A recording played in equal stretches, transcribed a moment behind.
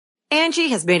Angie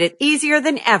has made it easier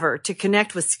than ever to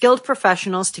connect with skilled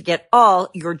professionals to get all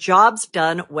your jobs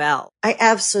done well. I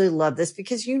absolutely love this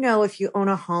because, if you own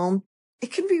a home,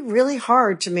 it can be really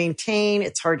hard to maintain.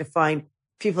 It's hard to find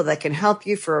people that can help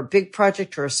you for a big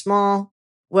project or a small.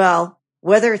 Well,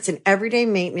 whether it's in everyday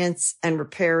maintenance and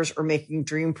repairs or making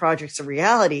dream projects a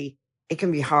reality, it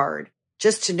can be hard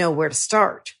just to know where to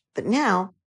start. But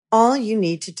now, all you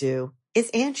need to do is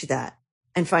Angie that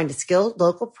and find a skilled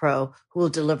local pro who will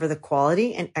deliver the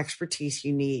quality and expertise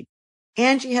you need.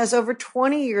 Angie has over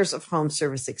 20 years of home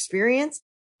service experience,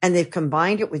 and they've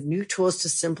combined it with new tools to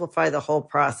simplify the whole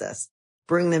process.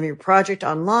 Bring them your project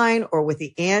online or with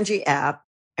the Angie app,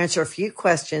 answer a few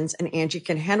questions, and Angie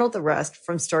can handle the rest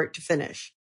from start to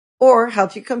finish. Or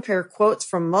help you compare quotes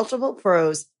from multiple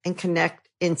pros and connect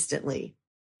instantly,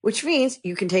 which means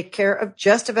you can take care of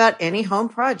just about any home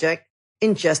project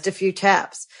in just a few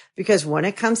taps. Because when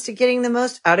it comes to getting the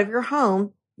most out of your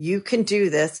home, you can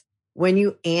do this when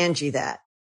you Angie that.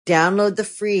 Download the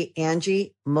free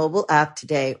Angie mobile app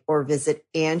today or visit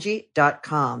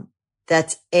Angie.com.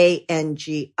 That's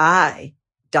ANGI.com.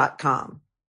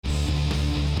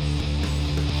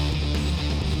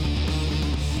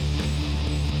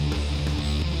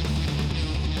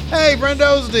 Hey,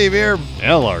 friendo, Steve here.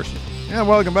 And Larson. And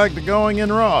welcome back to Going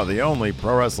in Raw, the only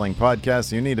pro wrestling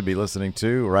podcast you need to be listening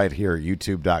to right here at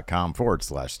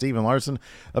youtube.com/Steven Larson.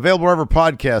 Available wherever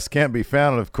podcasts can't be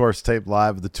found, and of course, taped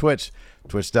live at the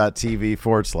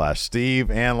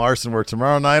twitch.tv/Steve and Larson, where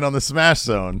tomorrow night on the Smash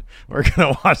Zone, we're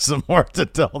going to watch some more To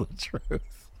Tell the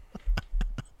Truth.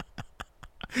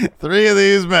 Three of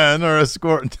these men are a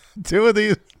squirrel. Two of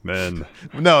these men.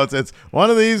 No, it's one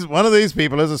of these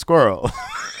people is a squirrel.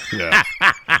 Yeah.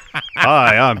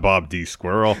 Hi, I'm Bob D.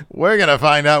 Squirrel. We're going to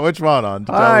find out which one on.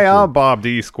 Hi, I'm Bob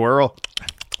D. Squirrel.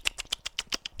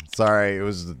 Sorry, it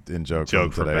was in joke for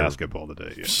today. Basketball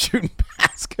today. Yeah. Shooting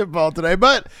basketball today.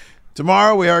 But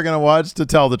tomorrow we are going to watch To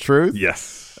Tell the Truth.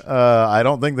 Yes. I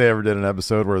don't think they ever did an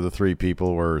episode where the three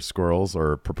people were squirrels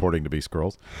or purporting to be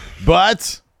squirrels.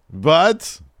 But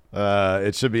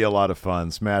it should be a lot of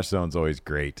fun. Smash Zone's always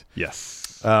great.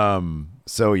 Yes.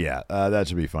 So yeah, that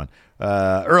should be fun.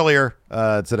 Earlier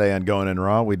today on Going in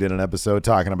Raw, we did an episode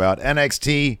talking about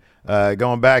NXT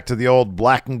going back to the old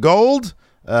black and gold.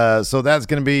 So that's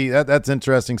going to be that's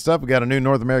interesting stuff. We got a new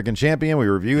North American champion. We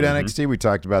reviewed NXT. We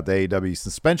talked about the AEW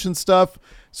suspension stuff.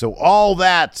 So all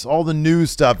the new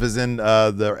stuff is in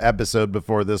the episode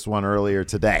before this one earlier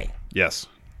today. Yes.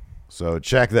 So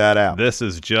check that out. This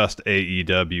is just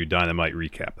AEW Dynamite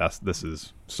recap. This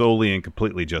is solely and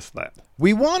completely just that.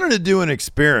 We wanted to do an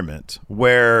experiment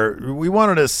where we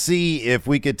wanted to see if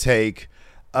we could take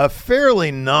a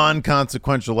fairly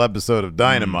non-consequential episode of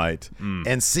Dynamite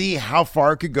and see how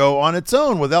far it could go on its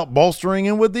own without bolstering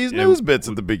in with these news bits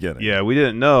at the beginning. Yeah, we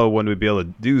didn't know when we'd be able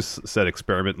to do said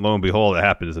experiment. Lo and behold, it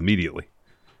happens immediately.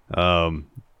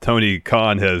 Tony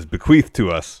Khan has bequeathed to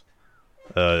us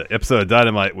episode of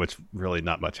Dynamite, which really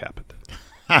not much happened.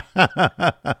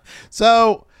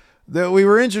 So we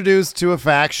were introduced to a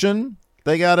faction.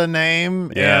 They got a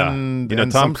name,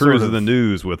 and Tom Cruise in the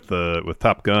news with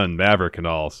Top Gun, Maverick, and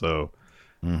all. So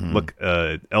look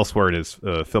elsewhere in his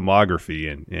filmography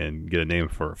and get a name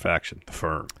for a faction. The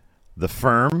Firm. The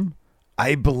Firm.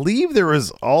 I believe there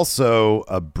was also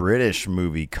a British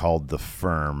movie called The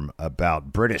Firm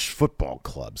about British football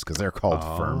clubs because they're called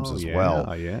firms as well.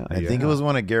 I think it was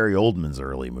one of Gary Oldman's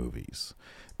early movies.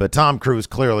 But Tom Cruise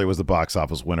clearly was the box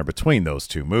office winner between those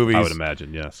two movies. I would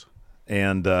imagine, yes.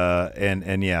 And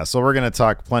yeah, so we're going to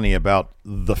talk plenty about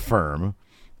The Firm.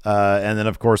 And then,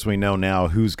 of course, we know now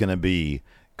who's going to be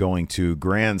going to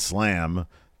Grand Slam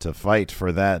to fight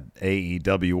for that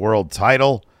AEW World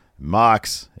title.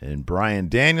 Mox and Bryan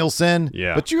Danielson.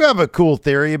 Yeah. But you have a cool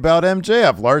theory about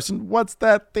MJF, Larson. What's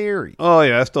that theory? Oh,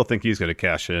 yeah, I still think he's going to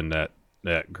cash in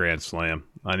that Grand Slam.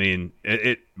 I mean,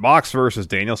 Mox versus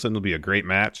Danielson will be a great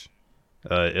match.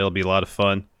 It'll be a lot of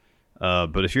fun.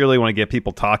 But if you really want to get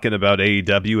people talking about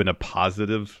AEW in a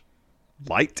positive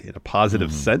light, in a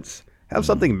positive sense, have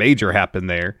something major happen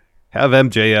there. Have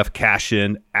MJF cash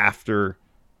in after,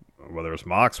 whether it's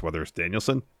Mox, whether it's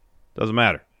Danielson, doesn't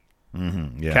matter.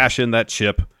 Yeah. Cash in that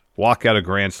chip, walk out of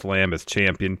Grand Slam as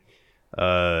champion.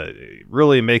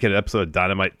 Really make it an episode of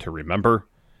Dynamite to remember.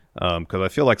 Because I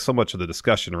feel like so much of the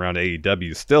discussion around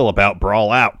AEW is still about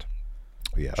Brawl Out.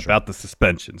 Yeah, sure. About the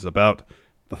suspensions, about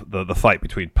the fight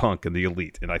between Punk and the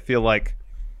Elite. And I feel like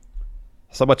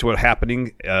so much of what's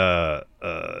happening on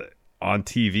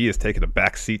TV is taking a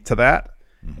backseat to that.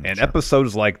 And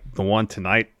episodes like the one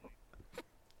tonight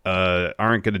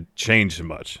aren't going to change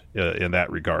much in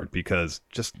that regard, because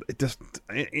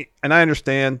and I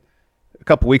understand a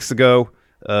couple weeks ago,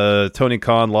 Tony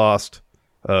Khan lost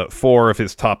 4 of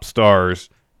his top stars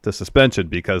to suspension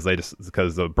because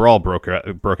the brawl broke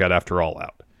out after All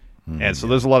Out. And so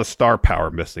there's a lot of star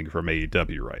power missing from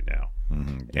AEW right now.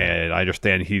 And I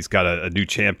understand he's got a new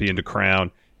champion to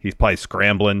crown. He's probably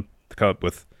scrambling to come up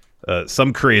with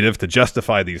some creative to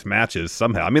justify these matches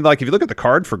somehow. I mean, like, if you look at the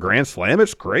card for Grand Slam,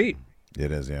 it's great.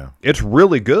 It is, yeah. It's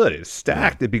really good. It's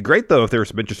stacked. It'd be great, though, if there were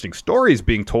some interesting stories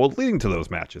being told leading to those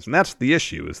matches. And that's the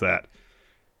issue, is that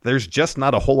there's just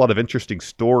not a whole lot of interesting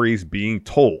stories being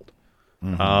told.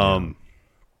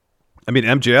 I mean,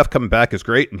 MJF coming back is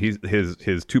great, and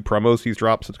his 2 promos he's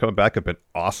dropped since coming back have been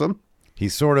awesome.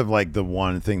 He's sort of like the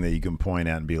one thing that you can point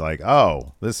at and be like,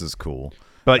 "Oh, this is cool."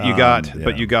 But you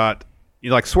got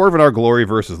like Swerve in Our Glory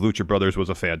versus Lucha Brothers was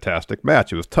a fantastic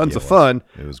match. It was tons of fun.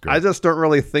 It was great. I just don't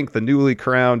really think the newly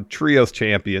crowned Trios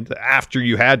champion, after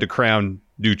you had to crown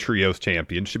new Trios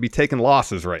champion, should be taking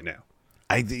losses right now.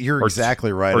 You're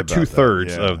exactly right. Or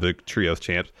 2/3 of the Trios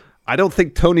champs. I don't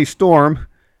think Tony Storm,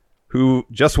 who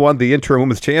just won the interim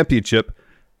women's championship,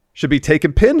 should be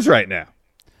taking pins right now.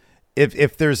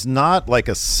 If there's not like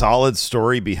a solid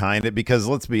story behind it, because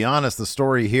let's be honest, the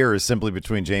story here is simply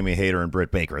between Jamie Hayter and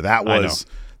Britt Baker. That was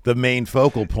the main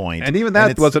focal point. And even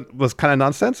that was kind of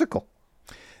nonsensical.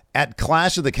 At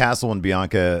Clash of the Castle when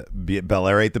Bianca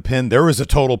Belair ate the pin, there was a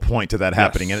total point to that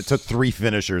happening, and it took 3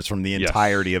 finishers from the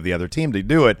entirety of the other team to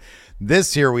do it.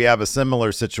 This year we have a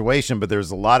similar situation, but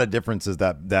there's a lot of differences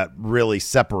that really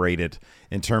separate it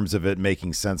in terms of it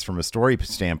making sense from a story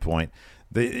standpoint.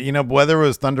 Whether it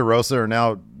was Thunder Rosa or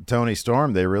now Tony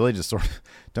Storm, they really just sort of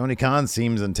Tony Khan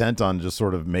seems intent on just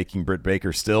sort of making Britt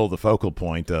Baker still the focal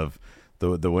point of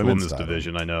the women's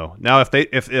division. I know. Now, if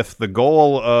the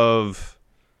goal of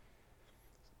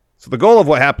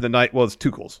what happened tonight was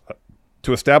 2 goals: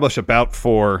 to establish a bout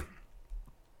for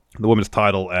the women's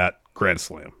title at Grand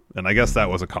Slam, and I guess that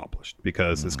was accomplished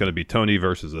because it's going to be Tony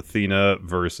versus Athena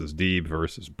versus Deeb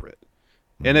versus Britt,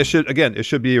 and it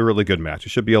should be a really good match. It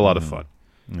should be a lot of fun.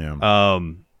 Yeah.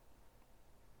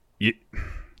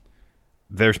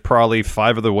 There's probably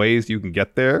 5 other ways you can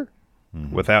get there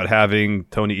without having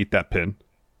Tony eat that pin.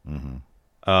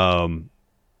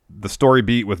 The story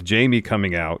beat with Jamie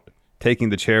coming out, taking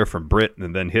the chair from Britt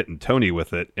and then hitting Tony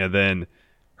with it, and then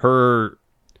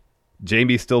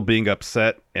Jamie still being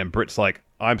upset, and Britt's like,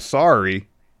 "I'm sorry."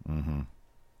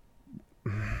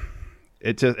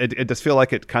 It just feel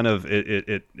like it kind of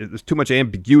there's too much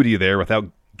ambiguity there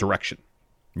without direction.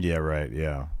 Yeah, right.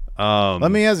 Yeah. Let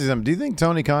me ask you something. Do you think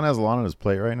Tony Khan has a lot on his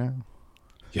plate right now?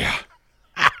 Yeah.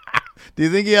 Do you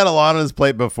think he had a lot on his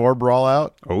plate before Brawl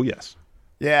Out? Oh, yes.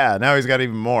 Yeah, now he's got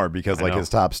even more because his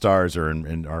top stars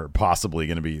are possibly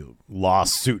going to be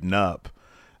lost suiting up.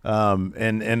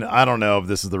 And I don't know if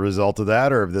this is the result of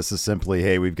that or if this is simply,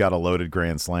 hey, we've got a loaded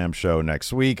Grand Slam show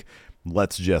next week.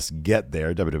 Let's just get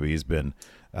there. WWE's been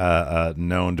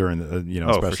known during the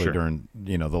especially during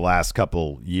the last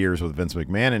couple years with Vince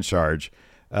McMahon in charge,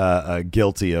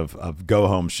 guilty of go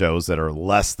home shows that are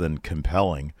less than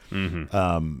compelling.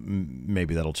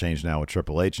 Maybe that'll change now with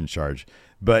Triple H in charge.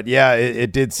 But yeah,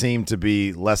 it did seem to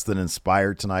be less than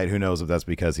inspired tonight. Who knows if that's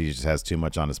because he just has too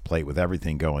much on his plate with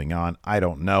everything going on. I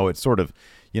don't know. It sort of,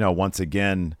 once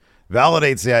again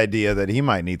validates the idea that he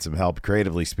might need some help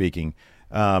creatively speaking.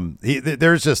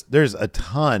 There's a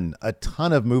ton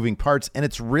of moving parts, and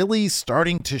it's really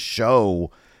starting to show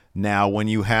now when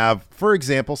you have, for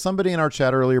example, somebody in our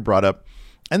chat earlier brought up,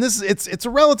 and it's a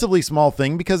relatively small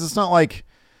thing because it's not like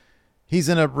he's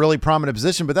in a really prominent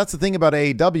position, but that's the thing about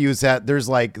AEW is that there's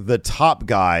like the top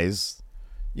guys,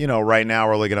 right now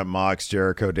we're looking at Mox,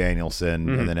 Jericho, Danielson,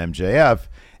 and then MJF.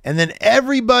 And then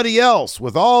everybody else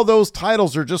with all those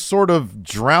titles are just sort of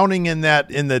drowning in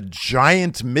the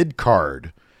giant mid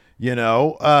card, and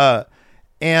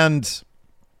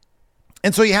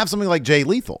so you have something like Jay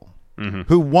Lethal,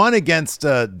 who won against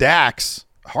Dax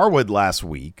Harwood last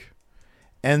week.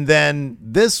 And then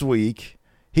this week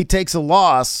he takes a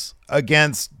loss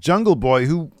against Jungle Boy,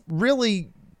 who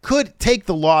really could take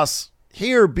the loss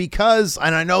here because,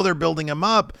 and I know they're building him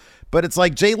up, but it's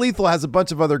like Jay Lethal has a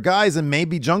bunch of other guys, and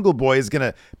maybe Jungle Boy is going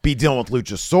to be dealing with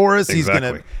Luchasaurus. Exactly. He's going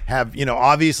to have,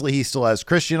 obviously he still has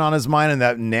Christian on his mind and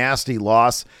that nasty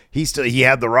loss. He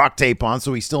had the Rock tape on,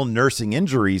 so he's still nursing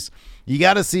injuries. You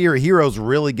got to see your heroes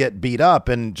really get beat up,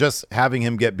 and just having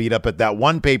him get beat up at that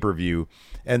one pay-per-view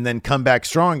and then come back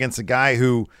strong against a guy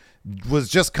who was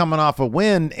just coming off a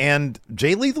win, and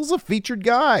Jay Lethal's a featured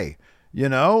guy,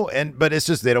 but it's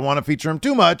just they don't want to feature him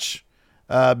too much.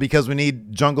 Because we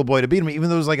need Jungle Boy to beat him, even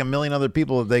though there's like a million other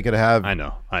people that they could have. I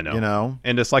know.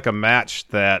 And it's like a match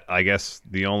that I guess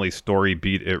the only story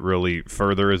beat it really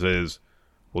furthers is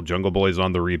Well, Jungle Boy's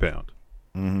on the rebound.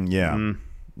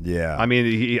 Yeah. I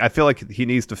mean, I feel like he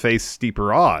needs to face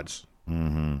steeper odds.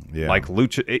 Yeah. Like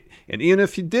Lucha, and even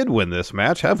if he did win this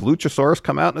match, have Luchasaurus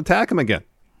come out and attack him again.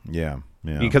 Yeah.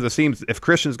 Because it seems if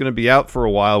Christian's going to be out for a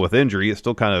while with injury, it's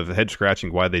still kind of head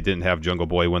scratching why they didn't have Jungle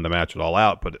Boy win the match at All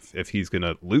Out. But if he's going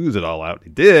to lose it All Out, he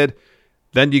did.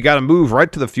 Then you got to move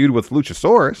right to the feud with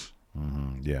Luchasaurus.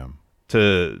 Yeah.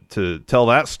 To tell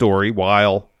that story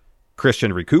while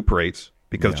Christian recuperates,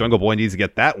 because Jungle Boy needs to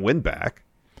get that win back.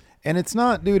 And it's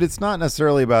not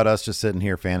necessarily about us just sitting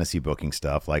here fantasy booking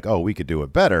stuff like, oh, we could do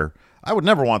it better. I would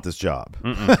never want this job,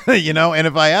 you know, and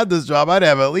if I had this job, I'd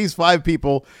have at least 5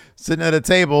 people sitting at a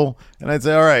table and I'd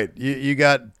say, all right, you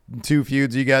got 2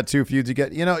 feuds, you got 2 feuds,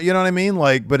 you know what I mean?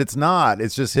 Like, but it's not,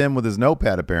 it's just him with his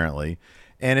notepad apparently.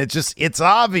 And it's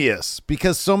obvious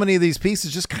because so many of these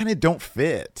pieces just kind of don't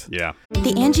fit. Yeah.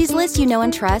 The Angie's List you know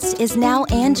and trust is now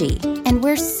Angie, and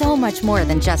we're so much more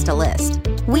than just a list.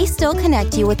 We still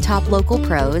connect you with top local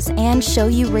pros and show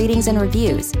you ratings and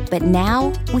reviews, but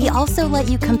now we also let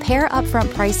you compare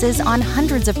upfront prices on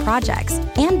hundreds of projects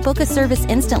and book a service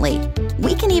instantly.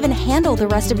 We can even handle the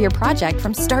rest of your project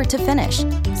from start to finish.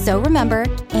 So remember,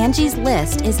 Angie's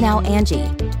List is now Angie,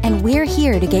 and we're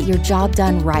here to get your job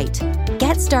done right.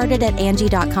 Get started at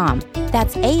Angie.com.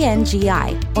 That's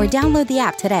ANGI, or download the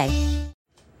app today.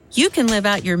 You can live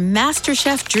out your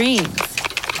MasterChef dreams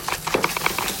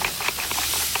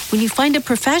when you find a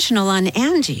professional on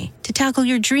Angie to tackle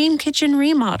your dream kitchen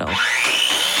remodel.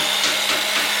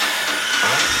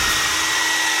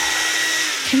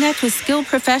 Connect with skilled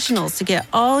professionals to get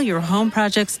all your home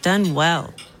projects done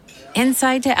well.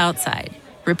 Inside to outside,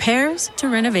 repairs to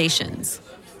renovations.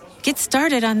 Get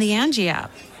started on the Angie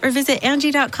app or visit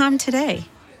Angie.com today.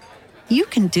 You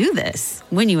can do this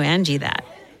when you Angie that.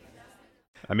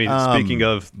 I mean, speaking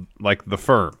of like the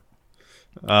firm.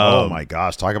 Oh my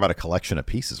gosh, talk about a collection of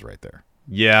pieces right there.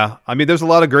 Yeah, I mean, there's a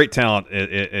lot of great talent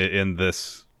in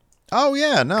this. Oh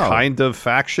yeah, no kind of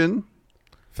faction.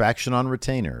 Faction on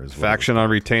retainer. Faction on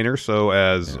retainer. So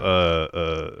as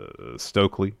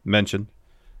Stokely mentioned,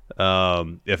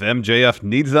 if MJF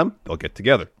needs them, they'll get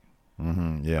together.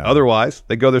 Yeah. Otherwise,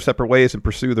 they go their separate ways and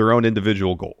pursue their own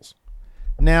individual goals.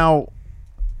 Now,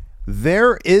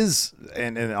 there is,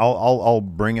 and I'll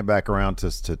bring it back around to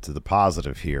the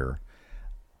positive here.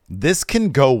 This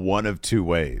can go one of 2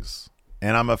 ways,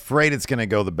 and I'm afraid it's going to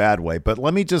go the bad way. But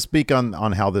let me just speak on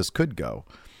how this could go.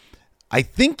 I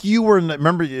think you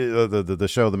remember the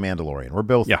show The Mandalorian. We're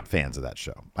both fans of that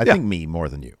show. I think me more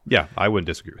than you. Yeah, I wouldn't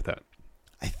disagree with that.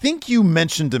 I think you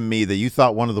mentioned to me that you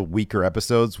thought one of the weaker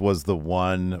episodes was the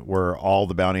one where all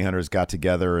the bounty hunters got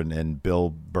together and Bill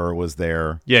Burr was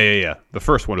there. Yeah. The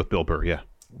first one with Bill Burr, yeah.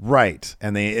 Right,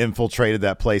 and they infiltrated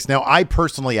that place. Now, I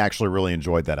personally actually really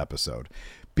enjoyed that episode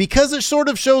because it sort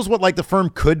of shows what like the firm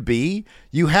could be.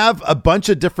 You have a bunch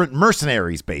of different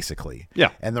mercenaries, basically.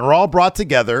 Yeah. And they're all brought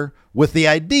together with the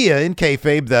idea in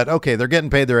kayfabe that, okay, they're getting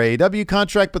paid their AEW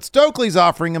contract, but Stokely's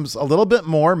offering them a little bit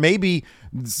more, maybe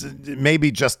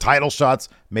just title shots,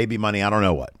 maybe money, I don't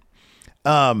know what.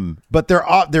 But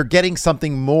they're getting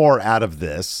something more out of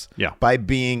this by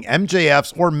being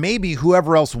MJF's or maybe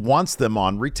whoever else wants them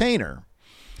on retainer.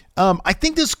 I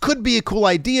think this could be a cool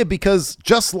idea because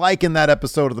just like in that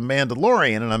episode of The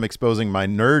Mandalorian, and I'm exposing my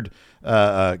nerd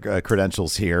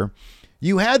credentials here,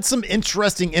 you had some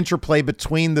interesting interplay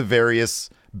between the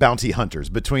various bounty hunters,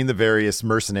 between the various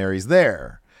mercenaries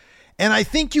there. And I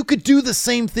think you could do the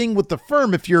same thing with the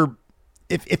firm if you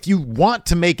want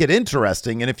to make it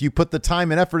interesting and if you put the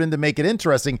time and effort in to make it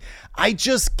interesting. I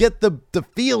just get the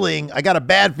feeling, I got a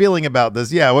bad feeling about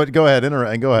this. Yeah, go ahead. Go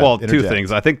ahead. Well, interject. 2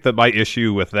 things. I think that my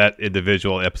issue with that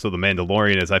individual episode of The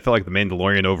Mandalorian is I felt like The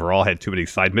Mandalorian overall had too many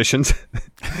side missions.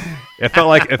 It felt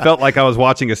like I was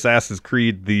watching Assassin's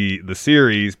Creed the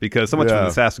series because so much of the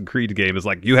Assassin's Creed game is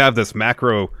like you have this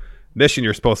macro mission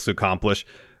you're supposed to accomplish,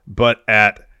 but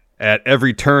at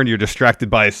every turn, you're distracted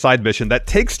by a side mission that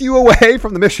takes you away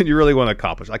from the mission you really want to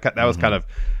accomplish. That was kind of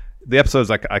the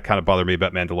episodes I kind of bothered me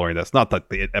about Mandalorian. That's not that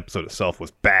the episode itself was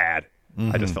bad.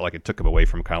 I just felt like it took him away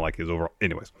from kind of like his overall.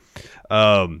 Anyways,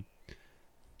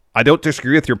 I don't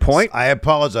disagree with your point. I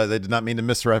apologize. I did not mean to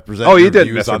misrepresent. Oh, you did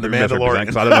views on the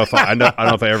Mandalorian. I don't know if I don't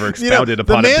know if I ever expounded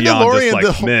upon it beyond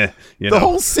just like meh. The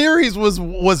whole series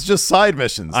was just side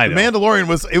missions. The Mandalorian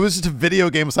was just a video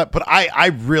game, but I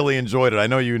really enjoyed it. I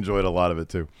know you enjoyed a lot of it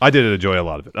too. I did enjoy a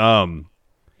lot of it.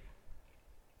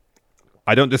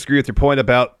 I don't disagree with your point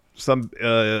about some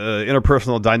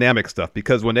interpersonal dynamic stuff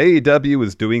because when AEW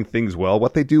is doing things well,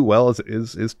 what they do well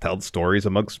is tell stories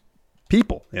amongst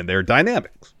people and their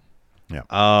dynamics.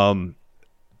 Yeah.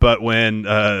 But when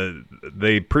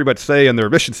they pretty much say in their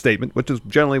mission statement, which is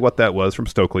generally what that was from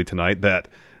Stokely tonight, that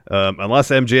unless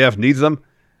MJF needs them,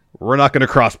 we're not going to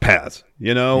cross paths.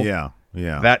 Yeah.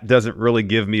 That doesn't really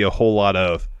give me a whole lot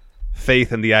of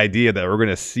faith in the idea that we're going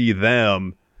to see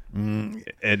them in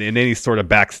any sort of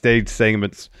backstage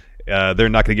segments. They're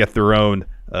not going to get their own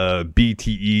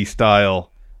BTE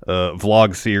style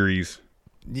vlog series.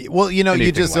 Well,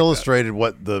 you just illustrated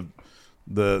what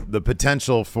the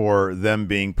potential for them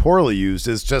being poorly used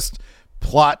is just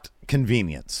plot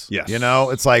convenience. Yes.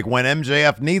 It's like when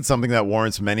MJF needs something that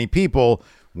warrants many people,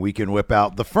 we can whip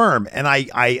out the Firm. And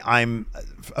I'm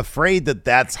afraid that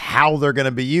that's how they're going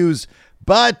to be used.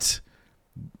 But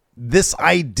this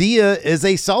idea is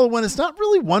a solid one. It's not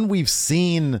really one we've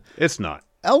seen. It's not.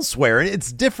 Elsewhere.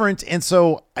 It's different. And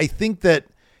so I think that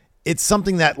it's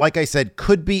something that, like I said,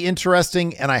 could be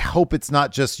interesting, and I hope it's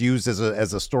not just used as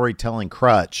a storytelling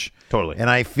crutch. Totally. And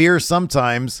I fear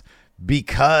sometimes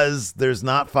because there's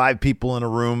not 5 people in a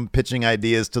room pitching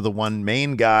ideas to the one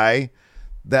main guy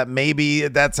that maybe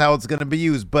that's how it's going to be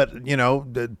used. But,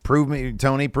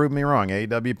 Tony proved me wrong.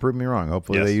 AEW proved me wrong.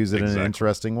 Hopefully they use it in an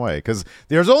interesting way, because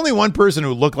there's only one person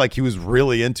who looked like he was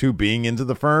really into being into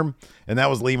the Firm, and that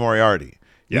was Lee Moriarty.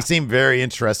 He seemed very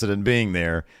interested in being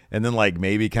there. And then,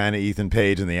 maybe kind of Ethan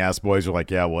Page and the Ass Boys were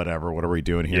like, yeah, whatever. What are we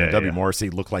doing here? W. Morrissey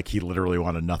looked like he literally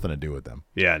wanted nothing to do with them.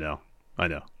 Yeah, I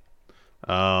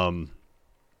know.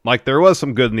 Mike, there was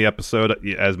some good in the episode.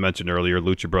 As mentioned earlier,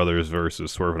 Lucha Brothers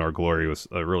versus Swerve in Our Glory was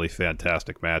a really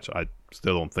fantastic match. I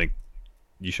still don't think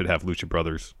you should have Lucha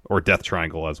Brothers or Death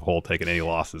Triangle as a whole taking any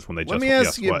losses when they just... Let me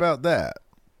ask you about that.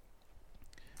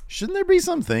 Shouldn't there be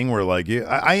something where,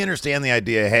 I understand the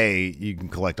idea, hey, you can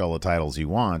collect all the titles you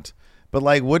want, but,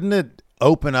 wouldn't it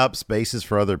open up spaces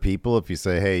for other people if you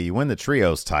say, hey, you win the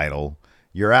Trios title,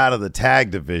 you're out of the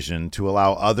tag division, to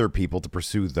allow other people to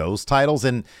pursue those titles?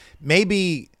 And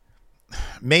maybe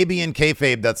in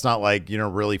kayfabe, that's not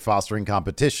really fostering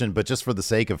competition, but just for the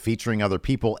sake of featuring other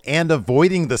people and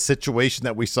avoiding the situation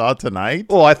that we saw tonight.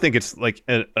 Well, I think it's like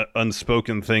an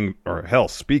unspoken thing, or hell,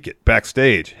 speak it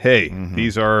backstage. Hey,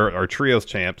 these are our trios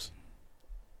champs.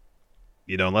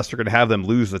 Unless they're going to have them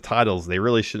lose the titles, they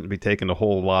really shouldn't be taking a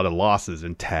whole lot of losses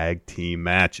in tag team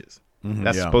matches.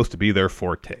 That's supposed to be their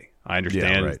forte. I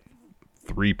understand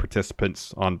 3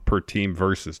 participants per team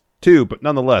versus 2, but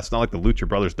nonetheless, not like the Lucha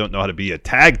Brothers don't know how to be a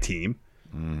tag team.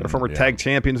 They're former tag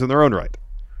champions in their own right.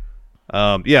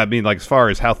 As far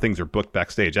as how things are booked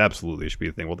backstage, absolutely it should be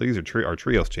the thing. Well, these are our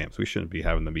trios champs. We shouldn't be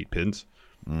having them eat pins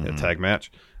in a tag match.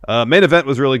 Main event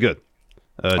was really good.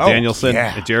 Danielson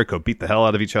and Jericho beat the hell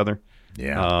out of each other.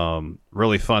 Yeah.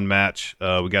 Really fun match.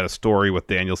 We got a story with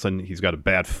Danielson. He's got a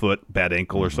bad foot, bad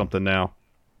ankle or something now.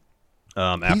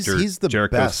 After he's the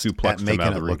Jericho best suplexed at making him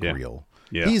out of the it look ring. real.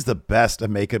 Yeah. He's the best at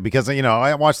making it, because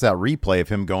I watched that replay of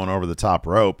him going over the top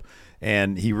rope,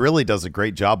 and he really does a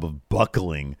great job of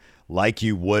buckling like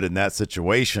you would in that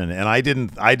situation. And I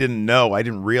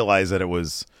didn't realize that it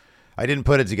was, I didn't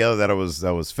put it together that it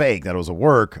was fake, that it was a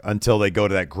work, until they go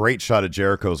to that great shot of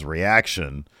Jericho's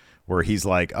reaction where he's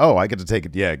like, oh, I get to take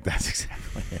it. Yeah, that's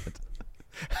exactly it.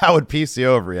 How would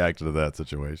PCO have reacted to that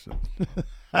situation?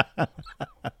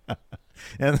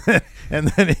 And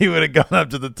then he would have gone up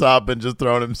to the top and just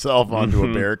thrown himself onto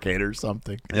a barricade or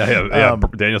something. Yeah.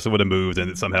 Danielson would have moved,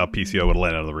 and somehow PCO would have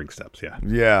landed on the ring steps.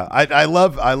 Yeah. I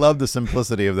love the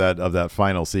simplicity of that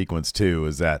final sequence too.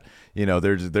 Is that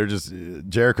they're just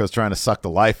Jericho's trying to suck the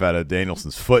life out of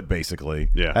Danielson's foot, basically.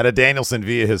 Yeah. Out of Danielson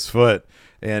via his foot.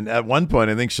 And at one point,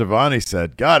 I think Shivani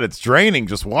said, "God, it's draining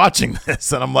just watching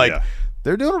this." And I'm like. Yeah.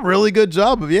 They're doing a really good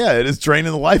job of, it is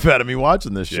draining the life out of me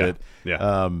watching this shit.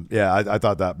 I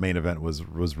thought that main event was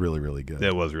really, really good.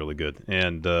 It was really good.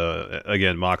 And,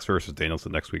 again, Mox versus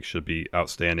Danielson next week should be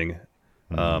outstanding.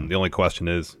 The only question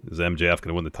is MJF going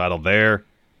to win the title there?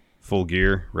 Full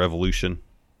Gear, Revolution?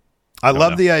 I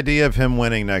love the idea of him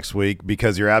winning next week,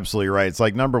 because you're absolutely right. It's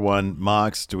like, number one,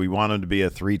 Mox, do we want him to be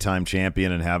a 3-time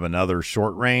champion and have another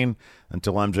short reign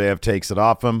until MJF takes it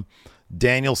off him?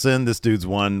 Danielson, this dude's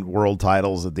won world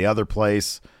titles at the other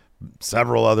place,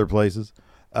 several other places.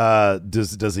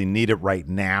 Does he need it right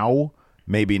now?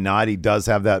 Maybe not. He does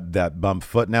have that bump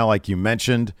foot now, like you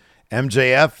mentioned.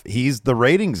 MJF, he's the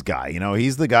ratings guy.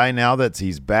 He's the guy now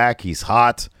he's back. He's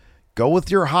hot. Go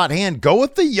with your hot hand. Go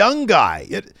with the young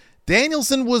guy.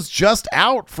 Danielson was just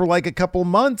out for a couple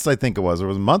months, I think it was. Or it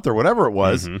was a month or whatever it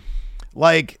was.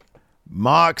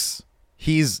 Mox,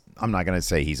 I'm not going to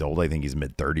say he's old. I think he's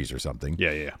mid-30s or something.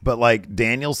 Yeah. But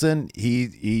Danielson,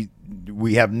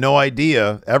 we have no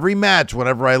idea. Every match,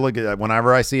 whenever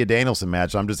I see a Danielson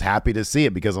match, I'm just happy to see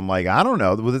it, because I'm like, I don't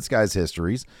know with this guy's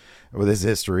histories. with his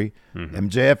history.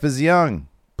 MJF is young.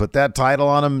 Put that title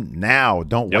on him now.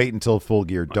 Don't wait until Full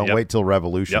Gear. Don't wait till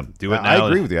Revolution. Yep. Do it now. I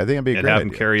agree with you. I think it'd be a great idea. idea.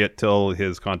 Have him carry it till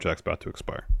his contract's about to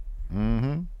expire.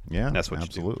 Yeah, that's what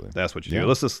absolutely. You do. That's what you do.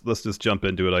 Let's just jump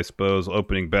into it, I suppose.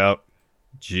 Opening bout,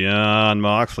 Jon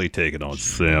Moxley taking on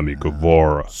Sammy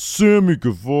Guevara.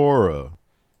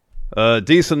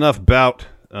 Decent enough bout.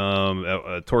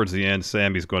 Towards the end,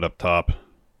 Sammy's going up top.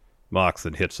 Mox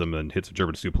then hits him and hits a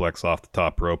German suplex off the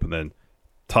top rope, and then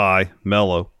Ty,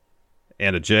 Mello,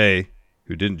 Anna Jay,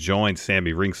 who didn't join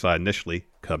Sammy ringside initially,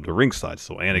 come to ringside.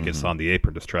 So Anna gets on the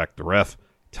apron to distract the ref.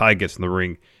 Ty gets in the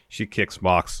ring. She kicks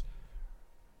Mox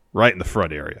right in the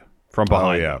front area from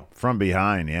behind. Oh, yeah. From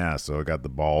behind, yeah. So it got the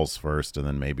balls first and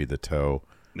then maybe the toe.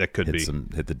 That could be.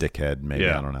 Hit the dickhead, maybe.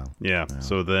 Yeah. I don't know. Yeah.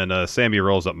 So then Sammy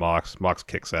rolls up Mox. Mox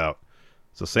kicks out.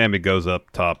 So Sammy goes up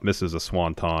top, misses a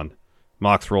swanton.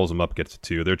 Mox rolls him up, gets a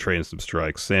 2. They're trading some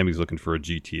strikes. Sammy's looking for a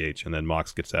GTH, and then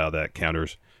Mox gets out of that,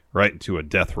 counters right into a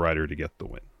Death Rider to get the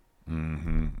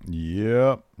win.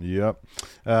 Yep.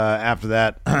 After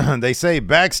that, they say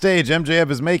backstage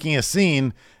MJF is making a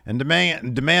scene and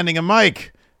demanding a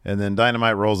mic. And then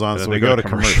Dynamite rolls on, so we go to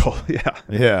commercial.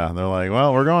 Yeah. They're like,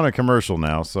 well, we're going to commercial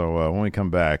now, so when we come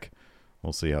back,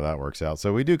 we'll see how that works out.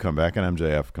 So we do come back, and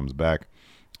MJF comes back,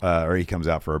 or he comes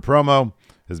out for a promo.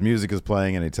 His music is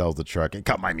playing, and he tells the truck, hey,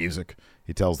 cut my music.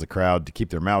 He tells the crowd to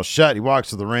keep their mouths shut. He walks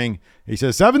to the ring. He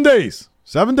says, 7 days.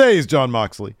 7 days, Jon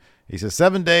Moxley. He says,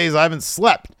 7 days I haven't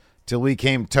slept till we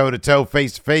came toe-to-toe,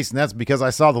 face-to-face, and that's because I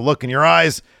saw the look in your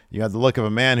eyes. You had the look of a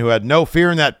man who had no fear,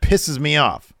 and that pisses me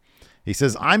off. He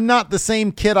says, I'm not the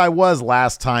same kid I was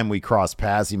last time we crossed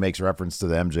paths. He makes reference to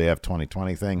the MJF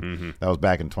 2020 thing. That was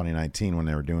back in 2019 when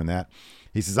they were doing that.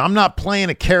 He says, I'm not playing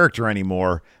a character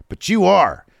anymore, but you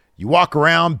are. You walk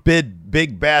around,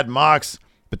 big bad Mox,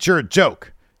 but you're a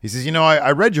joke. He says,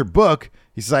 I read your book.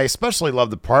 He says, I especially love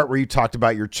the part where you talked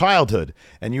about your childhood,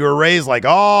 and you were raised like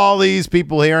all these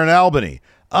people here in Albany.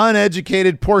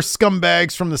 Uneducated, poor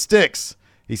scumbags from the sticks.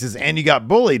 He says, and you got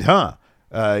bullied, huh?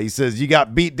 He says, you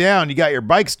got beat down, you got your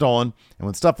bike stolen, and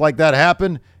when stuff like that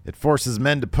happen, it forces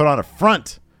men to put on a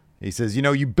front. He says,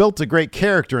 you built a great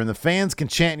character, and the fans can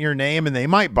chant your name, and they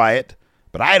might buy it,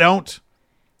 but I don't.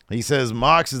 He says,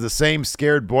 Mox is the same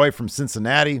scared boy from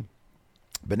Cincinnati,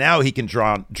 but now he can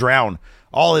drown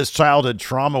all his childhood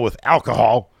trauma with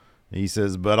alcohol. He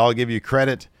says, but I'll give you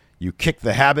credit. You kicked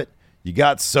the habit. You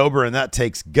got sober, and that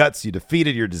takes guts. You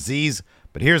defeated your disease,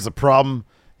 but here's the problem.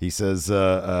 He says,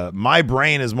 my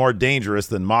brain is more dangerous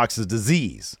than Mox's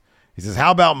disease. He says,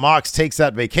 how about Mox takes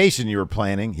that vacation he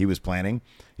was planning.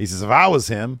 He says, if I was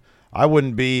him, I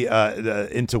wouldn't be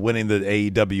into winning the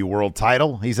AEW world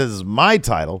title. He says, it's my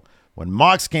title. When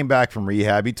Mox came back from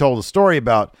rehab, he told a story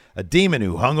about a demon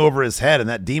who hung over his head, and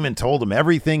that demon told him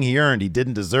everything he earned he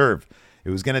didn't deserve. It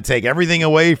was going to take everything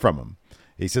away from him.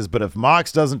 He says, but if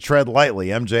Mox doesn't tread lightly,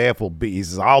 MJF will be. He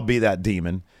says, I'll be that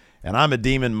demon, and I'm a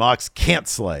demon Mox can't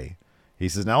slay. He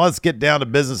says, now let's get down to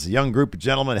business. A young group of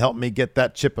gentlemen help me get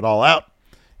that chip it all out.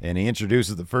 And he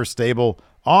introduces the first stable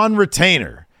on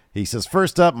retainer. He says,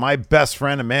 first up, my best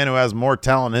friend, a man who has more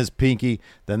talent in his pinky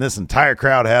than this entire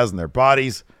crowd has in their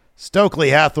bodies, Stokely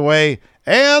Hathaway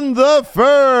and the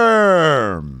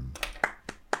Firm.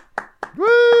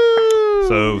 Woo!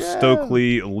 So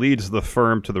Stokely leads the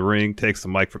Firm to the ring, takes the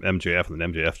mic from MJF, and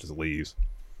then MJF just leaves.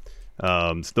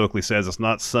 Stokely says, it's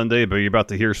not Sunday, but you're about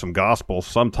to hear some gospel.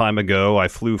 Some time ago, I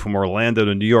flew from Orlando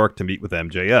to New York to meet with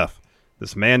MJF.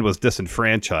 This man was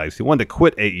disenfranchised. He wanted to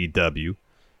quit AEW.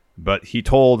 But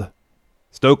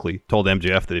Stokely told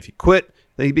MJF that if he quit,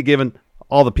 then he'd be giving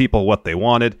all the people what they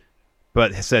wanted.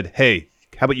 But he said, hey,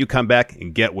 how about you come back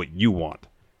and get what you want?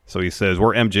 So he says,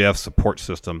 we're MJF's support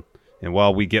system. And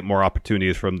while we get more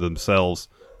opportunities from themselves,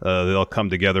 they'll come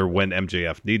together when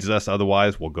MJF needs us.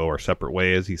 Otherwise, we'll go our separate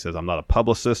ways. He says, I'm not a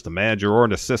publicist, a manager, or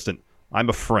an assistant. I'm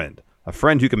a friend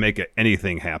who can make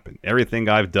anything happen. Everything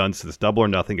I've done since Double or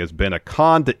Nothing has been a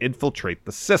con to infiltrate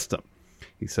the system.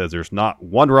 He says, there's not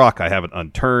one rock I haven't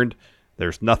unturned.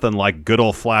 There's nothing like good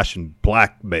old-fashioned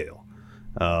blackmail.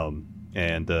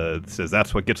 And says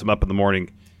that's what gets him up in the morning.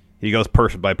 He goes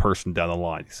person by person down the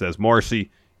line. He says,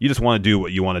 Morrissey, you just want to do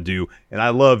what you want to do, and I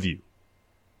love you.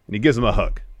 And he gives him a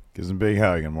hug. Gives him a big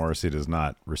hug, and Morrissey does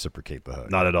not reciprocate the hug.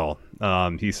 Not at all.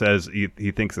 He says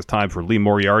he thinks it's time for Lee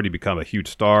Moriarty to become a huge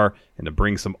star and to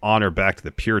bring some honor back to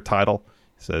the Pure title.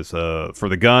 He says, for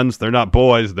the Guns, they're not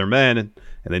boys, they're men, and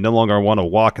they no longer want to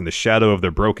walk in the shadow of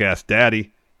their broke-ass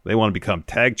daddy. They want to become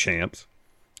tag champs.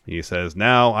 He says,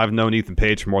 now I've known Ethan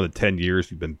Page for more than 10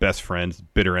 years. We've been best friends,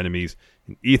 bitter enemies.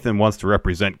 And Ethan wants to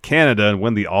represent Canada and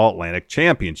win the All-Atlantic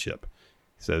Championship.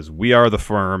 He says, we are the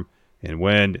Firm, and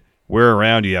when we're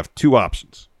around. You have two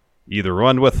options. Either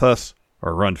run with us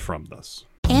or run from us.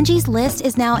 Angie's List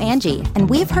is now Angie, and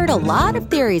we've heard a lot of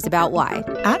theories about why.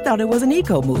 I thought it was an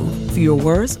eco move. Fewer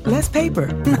words, less paper.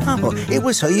 No, it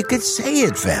was so you could say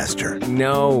it faster.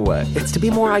 No, it's to be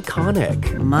more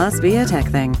iconic. Must be a tech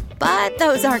thing. But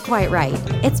those aren't quite right.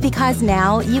 It's because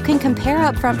now you can compare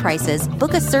upfront prices,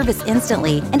 book a service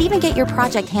instantly, and even get your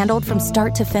project handled from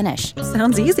start to finish.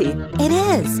 Sounds easy. It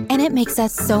is, and it makes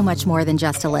us so much more than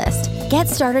just a list. Get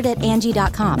started at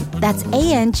Angie.com. That's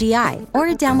ANGI, or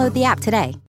download the app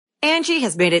today. Angie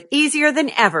has made it easier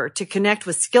than ever to connect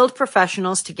with skilled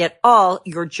professionals to get all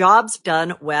your jobs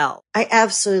done well. I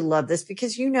absolutely love this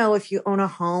because, if you own a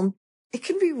home, it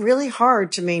can be really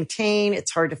hard to maintain.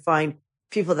 It's hard to find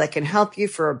people that can help you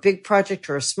for a big project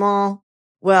or a small.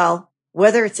 Well,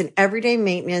 whether it's in everyday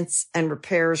maintenance and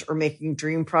repairs or making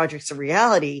dream projects a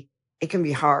reality, it can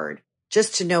be hard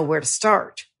just to know where to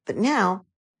start. But now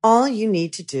all you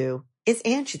need to do is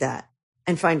Angie that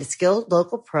and find a skilled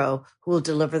local pro who will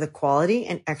deliver the quality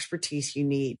and expertise you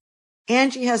need.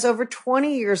 Angie has over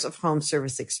 20 years of home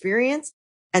service experience,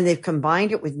 and they've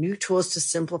combined it with new tools to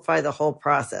simplify the whole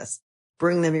process.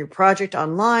 Bring them your project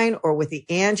online or with the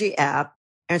Angie app,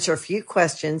 answer a few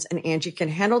questions, and Angie can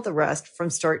handle the rest from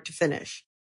start to finish.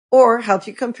 Or help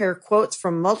you compare quotes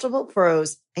from multiple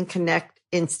pros and connect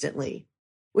instantly,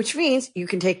 which means you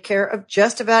can take care of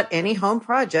just about any home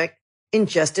project in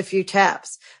just a few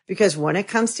taps. Because when it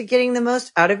comes to getting the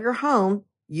most out of your home,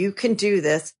 you can do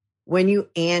this when you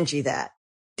Angie that.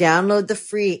 Download the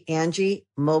free Angie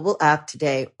mobile app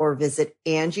today or visit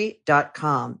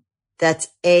Angie.com. That's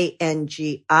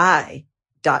ANGI.com.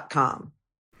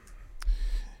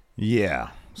 Yeah.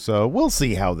 So we'll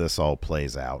see how this all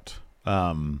plays out.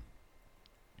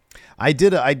 I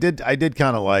did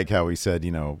kind of like how he said,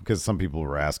 because some people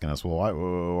were asking us,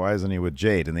 well, why isn't he with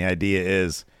Jade? And the idea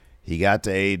is, he got to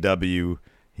AEW.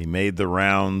 He made the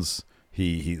rounds.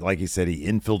 He like he said, he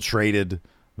infiltrated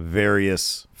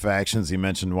various factions. He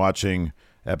mentioned watching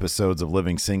episodes of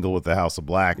Living Single with the House of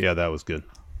Black. Yeah, that was good.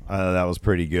 That was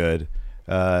pretty good.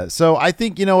 So I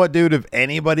think, you know what, dude, if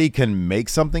anybody can make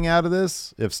something out of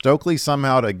this, if Stokely's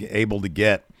somehow able to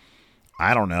get,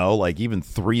 I don't know, like even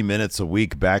 3 minutes a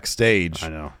week backstage, I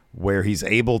know, where he's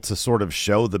able to sort of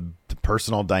show the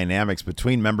personal dynamics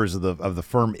between members of the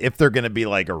firm, if they're going to be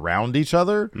like around each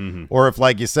other, or if,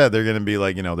 like you said, they're going to be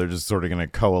like, they're just sort of going to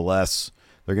coalesce.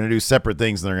 They're going to do separate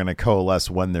things and they're going to coalesce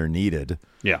when they're needed.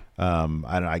 Yeah.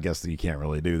 I guess you can't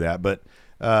really do that, but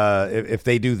if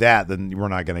they do that, then we're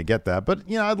not going to get that.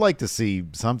 But, I'd like to see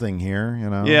something here,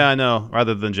 Yeah, I know.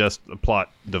 Rather than just a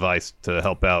plot device to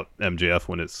help out MJF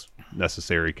when it's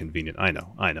necessary, convenient. I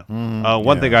know.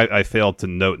 One thing I failed to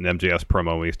note in MJF's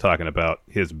promo when he's talking about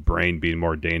his brain being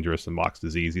more dangerous than Mox's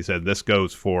disease, he said this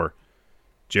goes for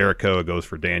Jericho, it goes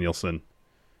for Danielson.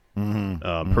 Pretty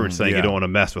much saying you don't want to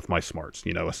mess with my smarts,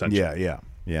 essentially.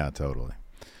 Yeah, totally.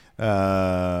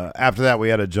 After that, we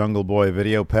had a Jungle Boy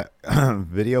video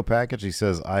package. He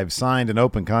says, I've signed an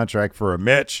open contract for a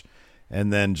Mitch.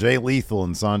 And then Jay Lethal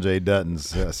and Sanjay Dutt and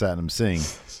Satnam Singh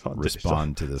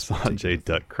respond to this. Sanjay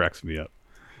Dutt cracks me up.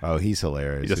 Oh, he's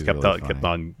hilarious. He just kept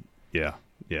on. Yeah.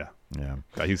 God,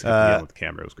 he's yelling with the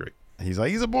camera. It was great. He's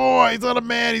like, he's a boy. He's not a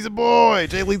man. He's a boy.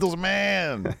 Jay Lethal's a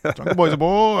man. Jungle Boy's a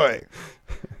boy.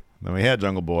 Then we had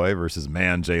Jungle Boy versus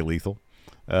man Jay Lethal.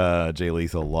 Jay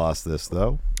Lethal lost this,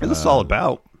 though. It was a solid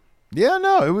bout. Yeah,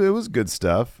 no, it was good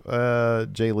stuff.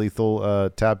 Jay Lethal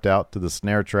tapped out to the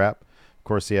snare trap. Of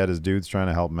course, he had his dudes trying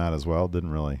to help him out as well. Didn't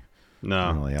really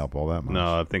help all that much.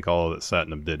 No, I think all that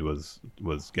Satnam did was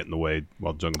get in the way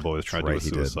while Jungle Boy was trying to do a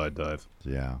suicide dive.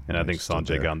 Yeah, and I think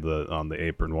Sanjay got on the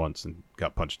apron once and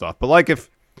got punched off. But like, if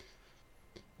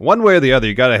one way or the other,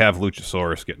 you got to have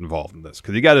Luchasaurus get involved in this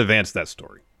because you got to advance that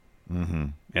story.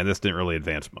 And this didn't really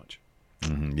advance much.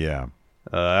 Yeah.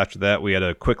 After that, we had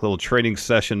a quick little training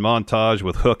session montage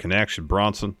with Hook and Action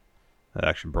Bronson.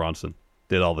 Action Bronson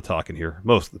did all the talking here,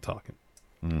 most of the talking.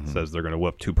 Says they're going to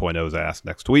whoop 2.0's ass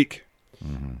next week.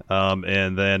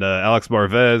 And then Alex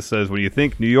Marvez says, when you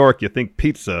think New York, you think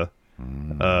pizza.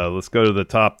 Let's go to the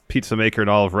top pizza maker in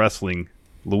all of wrestling,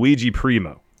 Luigi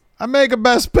Primo. I make the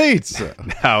best pizza.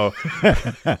 Now,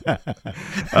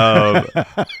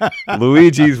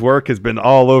 Luigi's work has been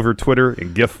all over Twitter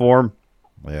in GIF form.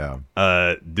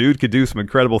 Yeah. Dude could do some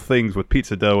incredible things with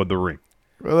pizza dough in the ring.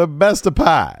 Well, the best of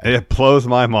pie. It blows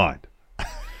my mind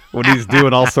when he's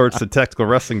doing all sorts of technical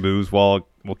wrestling moves while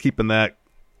keeping that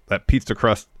pizza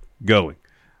crust going.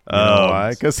 You know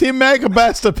why? Because he make the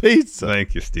best of pizza.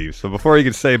 Thank you, Steve. So before you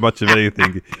can say much of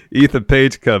anything, Ethan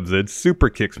Page comes in, super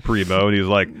kicks Primo, and he's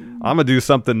like, I'm going to do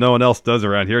something no one else does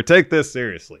around here. Take this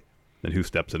seriously. Then who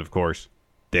steps in, of course?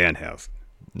 Danhausen.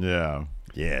 Yeah.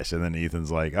 Yes. And then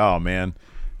Ethan's like, oh, man.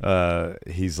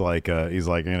 He's like, I'm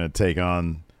going to take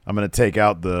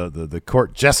out the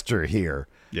court jester here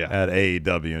at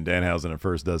AEW. And Danhausen at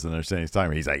first doesn't understand he's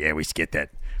talking. He's like, yeah, we should get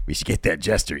that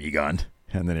jester, Egon.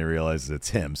 And then he realizes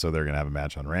it's him, so they're going to have a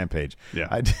match on Rampage. Yeah.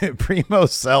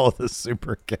 Primo's sell of the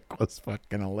super kick was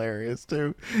fucking hilarious,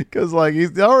 too. Because, like, he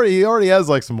already has,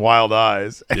 like, some wild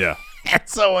eyes. Yeah. And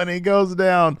so when he goes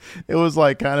down, it was,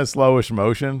 like, kind of slowish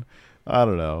motion. I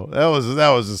don't know. That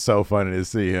was just so funny to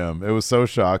see him. It was so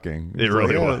shocking. It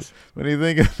really was. When you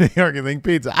think of New York, you think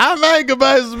pizza. I make a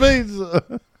best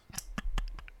pizza.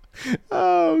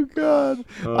 Oh, God.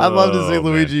 I'd love to see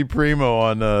Luigi Primo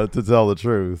on To Tell the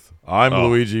Truth. I'm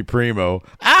Luigi Primo.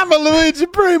 I'm a Luigi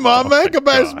Primo. I make a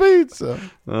best pizza.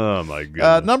 Oh, my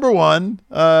God. Number one,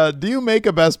 do you make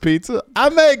a best pizza? I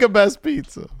make a best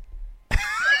pizza.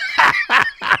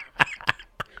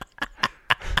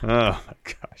 Oh, my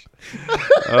gosh.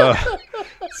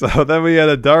 So then we had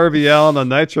a Darby Allin on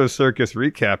Nitro Circus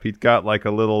recap. He'd got like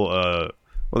a little,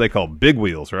 what they call big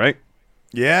wheels, right?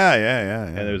 Yeah.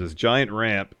 And there's this giant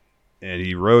ramp, and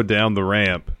he rode down the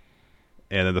ramp,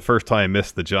 and then the first time he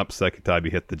missed the jump, second time he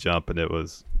hit the jump, and it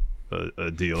was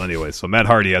a deal anyway. So Matt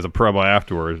Hardy has a promo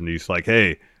afterwards, and he's like,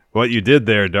 hey, what you did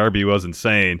there, Darby, was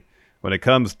insane. When it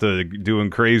comes to doing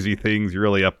crazy things, you're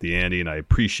really up the ante, and I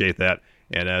appreciate that.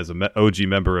 And as an OG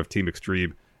member of Team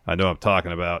Extreme, I know what I'm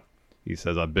talking about. He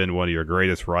says, I've been one of your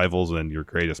greatest rivals and your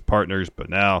greatest partners, but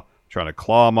now I'm trying to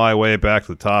claw my way back to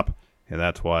the top, and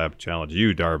that's why I've challenged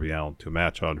you, Darby Allin, to a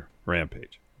match on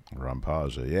Rampage.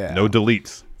 Rampage, yeah. No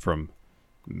deletes from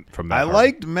Matt Hardy.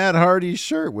 Liked Matt Hardy's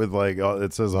shirt with, like,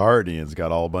 it says Hardy, and it's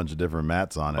got all a bunch of different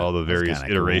Matts on it. All the various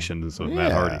iterations of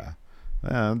Matt Hardy.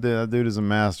 Yeah, that dude is a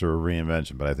master of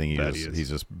reinvention, but I think he's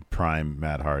just prime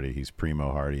Matt Hardy. He's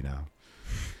primo Hardy now.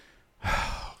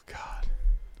 Oh, God.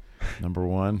 Number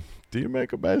one, do you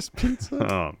make a best pizza?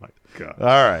 Oh, my God. All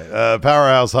right.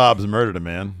 Powerhouse Hobbs murdered a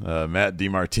man, Matt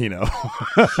DiMartino.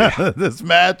 This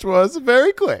match was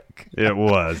very quick. It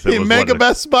was. He make a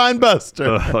best spine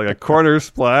buster. Like a corner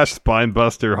splash, spine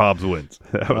buster, Hobbs wins.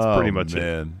 That was pretty much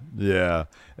it. Yeah.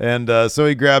 And so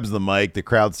he grabs the mic. The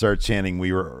crowd starts chanting,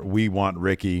 we want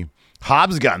Ricky.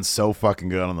 Hobbs gotten so fucking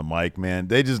good on the mic, man.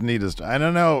 They just need us. I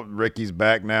don't know. Ricky's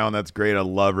back now, and that's great. I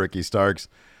love Ricky Starks.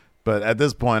 But at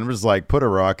this point, I'm just like, put a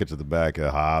rocket to the back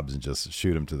of Hobbs and just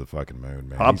shoot him to the fucking moon,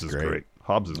 man. Hobbs is great.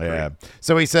 Hobbs is great.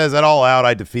 So he says, at All Out,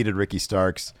 I defeated Ricky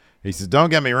Starks. He says,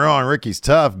 don't get me wrong, Ricky's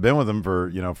tough. Been with him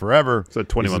for, forever. He said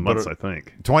 21 months, I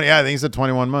think. 20. Yeah, I think he said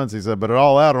 21 months. He said, but at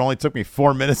All Out, it only took me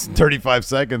 4 minutes and 35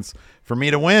 seconds for me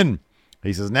to win.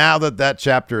 He says, now that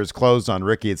chapter is closed on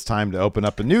Ricky, it's time to open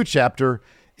up a new chapter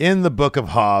in the book of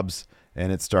Hobbs,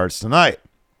 and it starts tonight.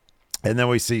 And then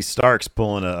we see Starks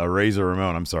pulling a Razor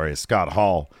Ramon, a Scott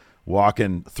Hall,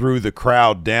 walking through the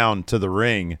crowd down to the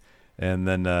ring, and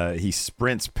then he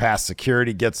sprints past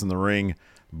security, gets in the ring,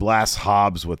 blasts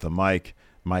Hobbs with the mic.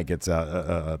 Mike gets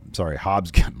out.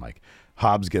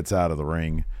 Hobbs gets out of the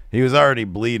ring. He was already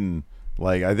bleeding.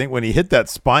 Like, I think when he hit that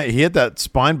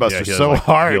spine buster so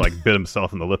hard. He bit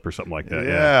himself in the lip or something like that.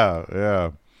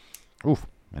 Yeah. Oof.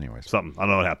 Anyways. Something. I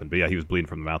don't know what happened, but yeah, he was bleeding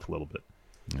from the mouth a little bit.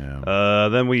 Yeah.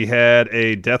 Then we had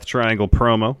a Death Triangle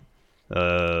promo.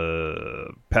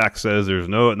 Pac says there's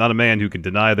not a man who can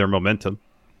deny their momentum.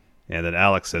 And then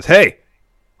Alex says, hey,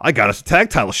 I got us a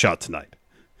tag title shot tonight.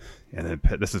 And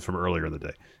then this is from earlier in the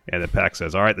day. And then Pac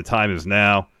says, all right, the time is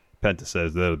now. Penta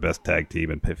says they're the best tag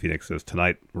team, and Phoenix says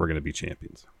tonight we're going to be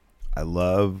champions. I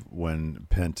love when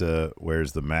Penta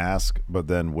wears the mask, but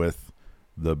then with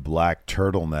the black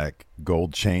turtleneck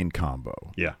gold chain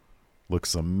combo. Yeah.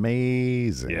 Looks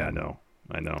amazing. Yeah,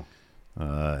 I know.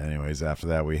 Anyways, after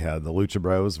that, we had the Lucha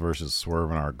Bros versus Swerve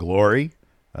and Our Glory.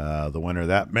 The winner of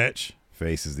that match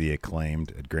faces the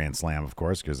Acclaimed at Grand Slam, of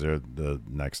course, because they're the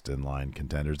next in line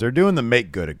contenders. They're doing the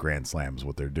make good at Grand Slams,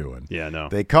 what they're doing. Yeah, I know.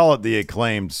 They call it the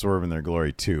Acclaimed Swerve and Their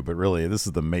Glory too, but really this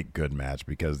is the make good match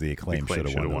because the Acclaimed should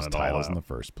have won those titles in the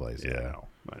first place. Yeah.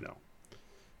 I know.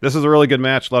 This is a really good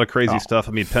match. A lot of crazy stuff.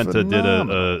 I mean, Penta did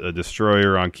a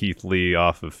destroyer on Keith Lee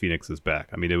off of Phoenix's back.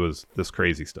 I mean, it was this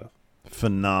crazy stuff.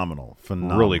 Phenomenal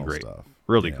really great stuff.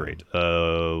 Really great.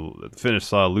 The finish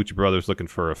saw Lucha Brothers looking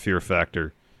for a fear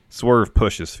factor. Swerve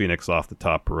pushes Phoenix off the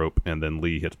top rope, and then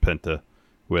Lee hits Penta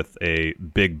with a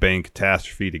Big Bang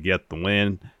catastrophe to get the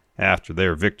win after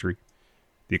their victory.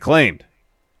 The Acclaimed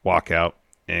walk out,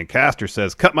 and Caster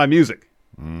says, cut my music.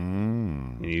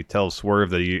 And he tells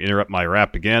Swerve that you interrupt my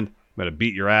rap again, I'm going to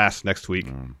beat your ass next week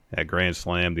at Grand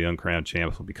Slam. The uncrowned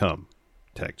champs will become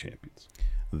tag champions.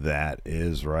 That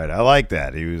is right. I like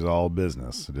that. He was all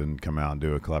business. Didn't come out and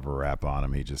do a clever rap on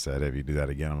him. He just said, if you do that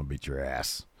again, I'm going to beat your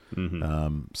ass.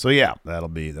 So yeah, that'll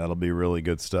be really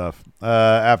good stuff.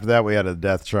 After that, we had a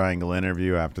Death Triangle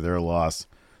interview after their loss.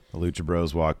 The Lucha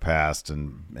Bros walk past,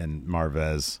 and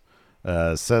Marvez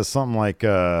says something like,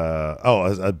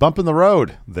 a bump in the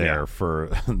road there for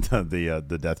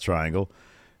the Death Triangle.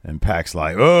 And Pac's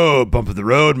like, oh, bump in the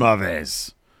road,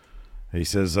 Marvez. He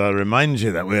says, remind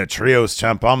you that we're trios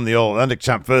champ. I'm the old Atlantic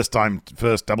champ, first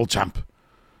double champ.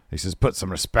 He says, put some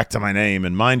respect on my name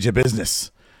and mind your business.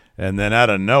 And then out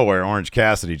of nowhere, Orange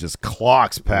Cassidy just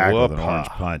clocks Pac with an orange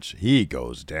punch. He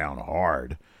goes down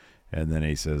hard. And then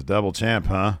he says, double champ,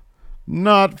 huh?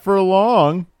 Not for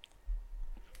long.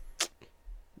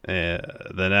 And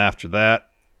then after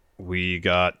that, we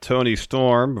got Tony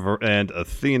Storm and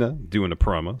Athena doing a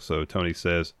promo. So Tony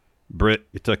says, Britt,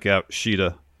 you took out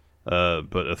Sheeta.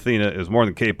 But Athena is more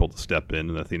than capable to step in,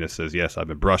 and Athena says, yes, I've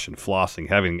been brushing, flossing,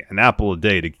 having an apple a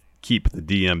day to keep the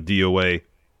DMD away,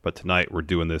 but tonight we're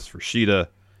doing this for Sheeta.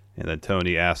 And then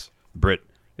Tony asks Britt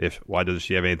why doesn't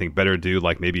she have anything better to do,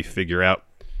 like maybe figure out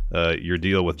your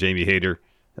deal with Jamie Hayter.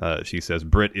 She says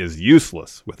Britt is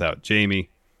useless without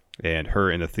Jamie, and her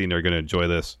and Athena are going to enjoy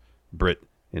this. Britt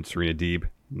and Serena Deeb,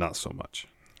 not so much.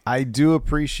 I do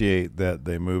appreciate that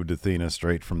they moved Athena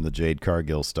straight from the Jade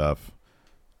Cargill stuff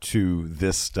to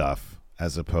this stuff,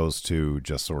 as opposed to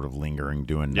just sort of lingering,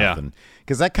 doing nothing.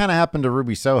 Because that kind of happened to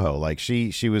Ruby Soho. Like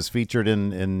she was featured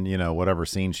in whatever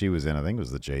scene she was in. I think it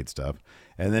was the Jade stuff,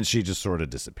 and then she just sort of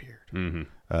disappeared. And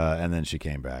then she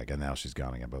came back, and now she's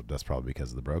gone again. But that's probably because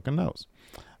of the broken nose.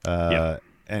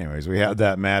 Anyways, we had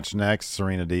that match next: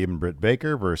 Serena Deeb and Britt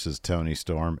Baker versus Tony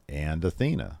Storm and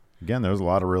Athena. Again, there was a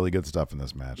lot of really good stuff in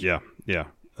this match. Yeah.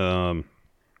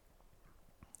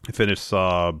 The finish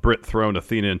saw Britt throwing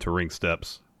Athena into ring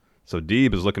steps. So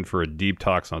Deeb is looking for a Deeb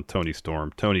tox on Tony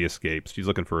Storm. Tony escapes. She's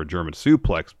looking for a German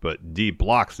suplex, but Deeb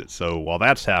blocks it. So while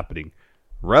that's happening,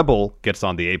 Rebel gets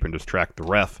on the apron to distract the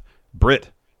ref. Britt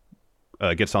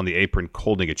gets on the apron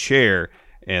holding a chair,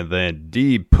 and then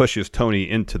Deeb pushes Tony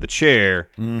into the chair.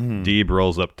 Deeb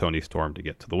rolls up Tony Storm to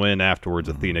get to the win. Afterwards,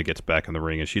 Athena gets back in the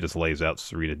ring, and she just lays out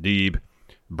Serena Deeb.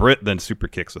 Britt then super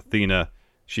kicks Athena.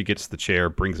 She gets the chair,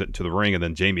 brings it into the ring, and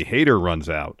then Jamie Hayter runs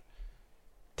out,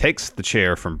 takes the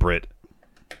chair from Britt,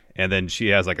 and then she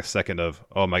has like a second of,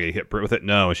 oh, am I going to hit Britt with it?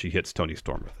 No, and she hits Tony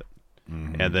Storm with it.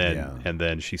 And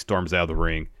then she storms out of the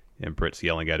ring, and Britt's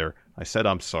yelling at her, I said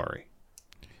I'm sorry.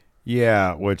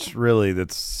 Yeah, which really,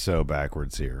 that's so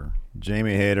backwards here.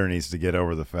 Jamie Hayter needs to get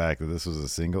over the fact that this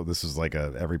was like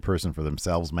a every person for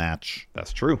themselves match.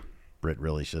 That's true. Britt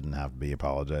really shouldn't have to be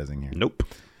apologizing here. Nope.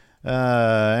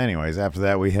 Anyways, after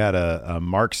that, we had a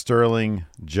Mark Sterling,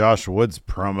 Josh Woods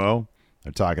promo.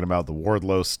 They're talking about the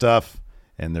Wardlow stuff,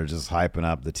 and they're just hyping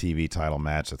up the TV title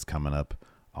match that's coming up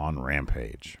on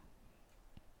Rampage.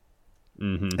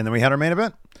 And then we had our main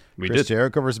event. Chris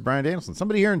Jericho versus Bryan Danielson.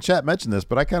 Somebody here in chat mentioned this,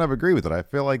 but I kind of agree with it. I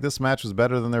feel like this match was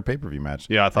better than their pay-per-view match.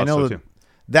 Yeah, I thought so too.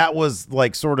 That was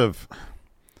like sort of,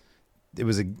 it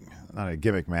was not a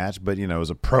gimmick match, but it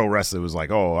was a pro wrestler. It was like,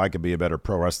 oh, I could be a better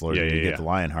pro wrestler than you get the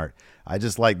Lionheart. I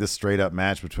just like this straight up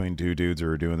match between two dudes who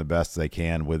are doing the best they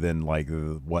can within like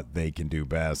what they can do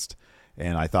best.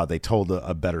 And I thought they told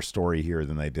a better story here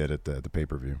than they did at the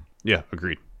pay-per-view. Yeah,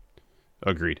 agreed.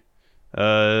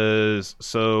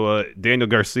 So Daniel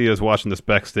Garcia is watching this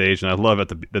backstage, and I love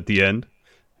at the end,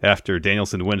 after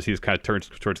Danielson wins, he just kind of turns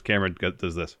towards the camera and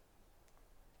does this.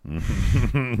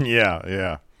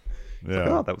 Yeah. Like,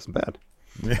 oh, that wasn't bad.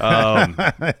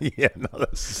 That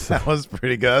was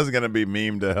pretty good. That was going to be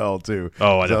meme to hell, too.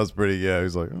 Oh, I know. That was pretty, he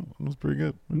was like, oh, that was pretty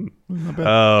good. Not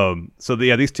bad. So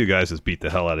these two guys just beat the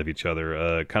hell out of each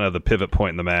other. Kind of the pivot point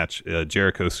in the match,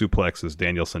 Jericho suplexes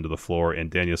Danielson to the floor, and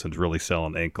Danielson's really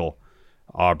selling ankle.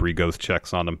 Aubrey goes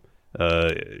checks on him.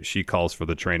 She calls for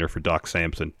the trainer for Doc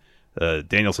Samson.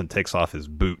 Danielson takes off his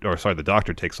boot, the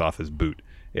doctor takes off his boot.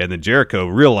 And then Jericho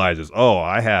realizes, oh,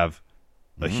 I have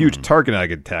a huge target I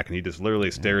can attack, and he just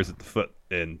literally stares at the foot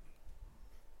and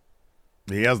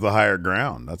he has the higher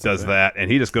ground. Does that,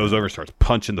 and he just goes over and starts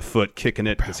punching the foot, kicking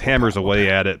it, just hammers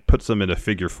away at it, puts him in a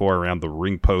figure four around the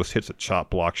ring post, hits a chop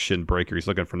block, shin breaker. He's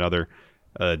looking for another.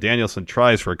 Danielson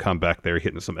tries for a comeback there,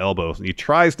 hitting some elbows, and he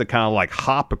tries to kind of like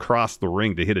hop across the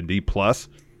ring to hit a D+.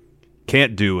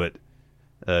 Can't do it.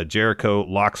 Jericho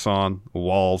locks on,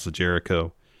 walls of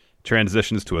Jericho,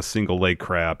 transitions to a single leg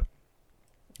crab.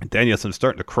 Danielson's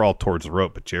starting to crawl towards the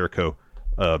rope, but Jericho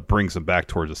brings him back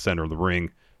towards the center of the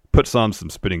ring, puts on some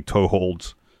spinning toe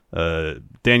holds.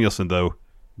 Danielson, though,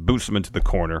 boots him into the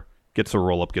corner, gets a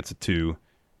roll-up, gets a 2.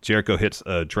 Jericho hits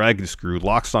a dragon screw,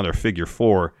 locks on a figure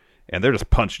 4, and they're just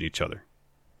punching each other.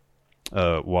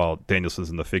 While Danielson's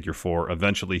in the figure 4.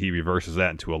 Eventually, he reverses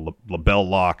that into a label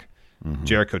lock. Mm-hmm.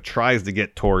 Jericho tries to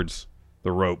get towards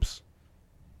the ropes.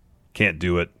 Can't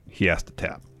do it. He has to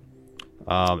tap.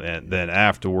 And then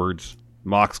afterwards,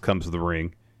 Mox comes to the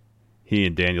ring. He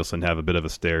and Danielson have a bit of a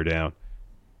stare down.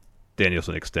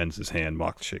 Danielson extends his hand.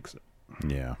 Mox shakes it.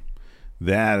 Yeah.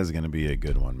 That is going to be a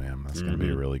good one, man. That's going to be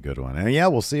a really good one. And yeah,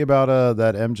 we'll see about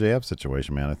that MJF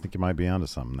situation, man. I think you might be onto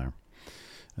something there.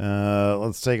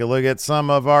 Let's take a look at some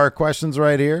of our questions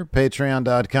right here.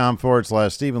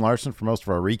 Patreon.com/Steven Larson. For most of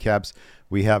our recaps,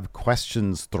 we have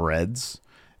questions threads,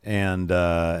 and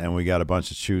we got a bunch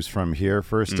to choose from here.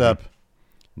 First up,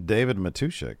 David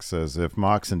Matushik says, if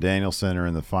Mox and Danielson are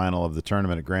in the final of the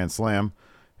tournament at Grand Slam,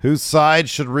 whose side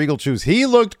should Regal choose? He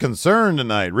looked concerned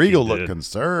tonight. Regal looked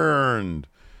concerned.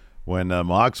 When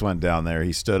Mox went down there,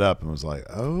 he stood up and was like,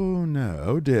 oh, no.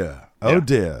 Oh, dear. Oh,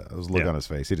 dear. It was a look on his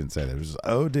face. He didn't say that. It was just,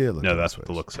 oh, dear. No, that's what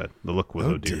the look said. The look was,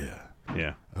 oh, dear.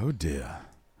 Yeah. Oh, dear.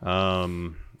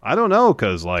 I don't know,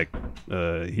 because,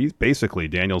 he's basically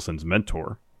Danielson's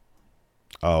mentor.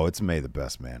 Oh, it's May the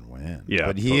best man win. Yeah.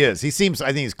 But he is. He seems, I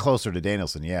think he's closer to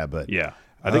Danielson, but. Yeah.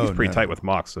 I think he's pretty tight with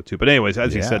Mox, too. But anyways,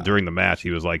 as he said during the match, he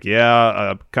was like,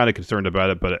 I'm kind of concerned about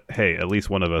it, but hey, at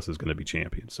least one of us is going to be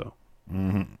champion, so.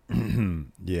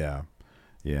 Yeah.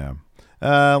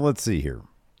 Let's see here.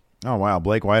 Oh, wow.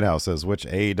 Blake Whitehouse says, which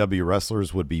AEW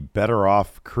wrestlers would be better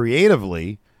off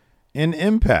creatively in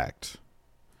Impact?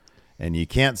 And you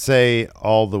can't say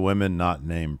all the women not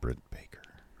named Britt Baker.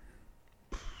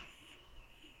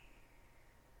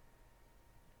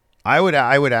 I would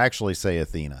actually say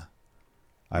Athena.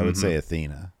 I would say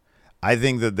Athena. I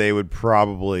think that they would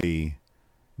probably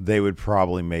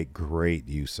make great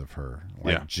use of her.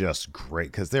 Just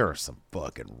great, because there are some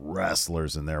fucking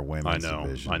wrestlers in their women's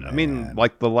division. I know. I mean,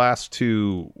 like the last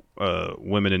two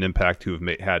women in Impact who have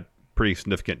had pretty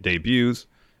significant debuts,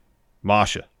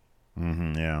 Masha.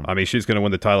 Yeah. I mean, she's going to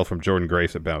win the title from Jordan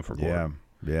Grace at Bound for Glory.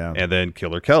 Yeah. And then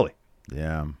Killer Kelly.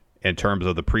 Yeah. In terms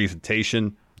of the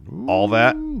presentation, all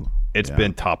that, it's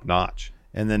been top notch.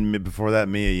 And then before that,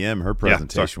 Mia Yim, her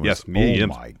presentation was, Mia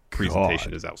Yim's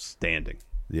presentation is outstanding.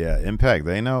 Yeah, Impact,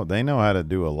 they know how to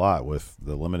do a lot with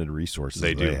the limited resources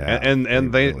they do. Have.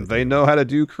 And they know how to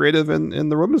do creative in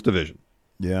the women's division.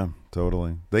 Yeah,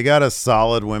 totally. They got a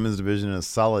solid women's division and a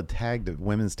solid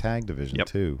women's tag division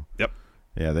too. Yep.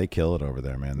 Yeah, they kill it over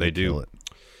there, man. They do. Kill it.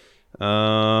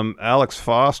 Alex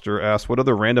Foster asked, what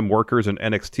other random workers in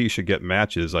NXT should get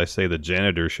matches? I say the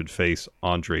janitor should face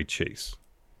Andre Chase.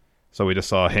 So we just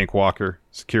saw Hank Walker,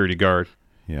 security guard.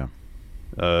 Yeah.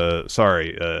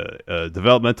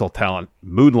 Developmental talent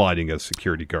moonlighting as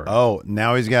security guard. Oh,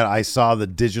 now I saw the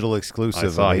digital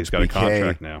exclusive. He's got a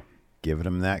contract now. Giving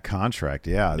him that contract.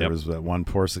 Yeah. There was that one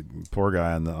poor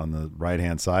guy on the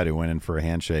right-hand side who went in for a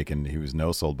handshake, and he was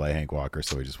no-sold by Hank Walker,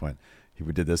 so he just went, he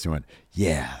did this, and he went,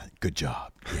 yeah, good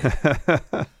job. Yeah.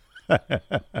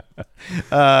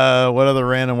 What other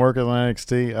random workers on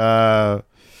NXT?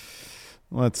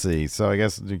 Let's see. So I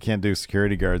guess you can't do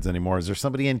security guards anymore. Is there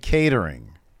somebody in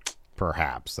catering?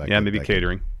 Perhaps. Maybe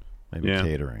catering.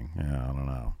 Catering. Yeah, I don't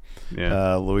know.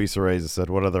 Yeah. Luis Reyes said,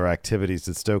 what other activities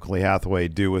did Stokely Hathaway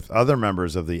do with other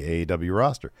members of the AEW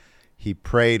roster? He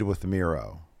prayed with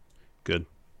Miro. Good.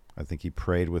 I think he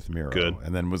prayed with Miro. Good.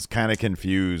 And then was kind of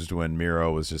confused when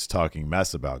Miro was just talking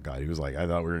mess about God. He was like, I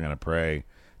thought we were going to pray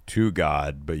to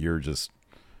God, but you're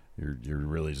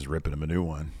really just ripping him a new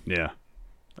one. Yeah.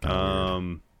 I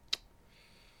don't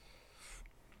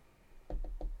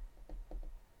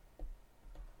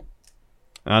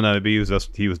know. Maybe he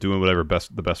was doing whatever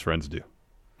the best friends do.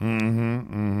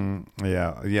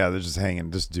 Yeah. They're just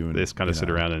hanging, just doing. They just kind of sit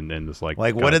around and just like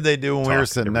what did they do when we were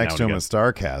sitting next to him in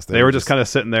StarCast? They were just kind of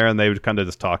sitting there, and they would kind of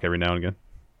just talk every now and again.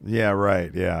 Yeah.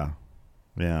 Right. Yeah.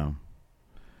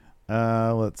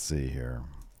 Let's see here.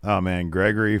 Oh, man,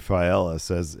 Gregory Fiella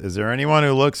says, is there anyone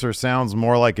who looks or sounds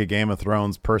more like a Game of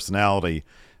Thrones personality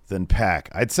than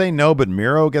Pac? I'd say no, but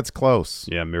Miro gets close.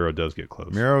 Yeah, Miro does get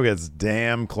close. Miro gets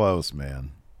damn close,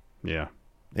 man. Yeah.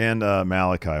 And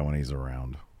Malachi when he's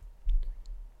around.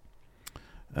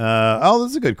 This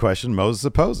is a good question. Moses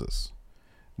opposes.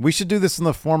 We should do this in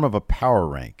the form of a power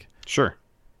rank. Sure.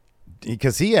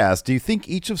 Because he asked, do you think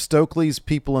each of Stokely's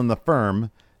people in the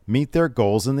firm meet their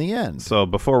goals in the end? So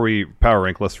before we power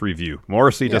rank, let's review.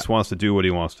 Morrissey just wants to do what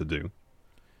he wants to do.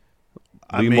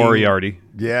 Lee Moriarty.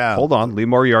 Yeah. Hold on. Lee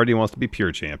Moriarty wants to be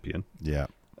pure champion. Yeah.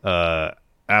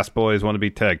 Ass Boys want to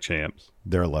be tag champs.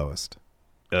 They're lowest.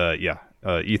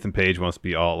 Ethan Page wants to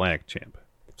be All Atlantic champ.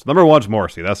 So number one's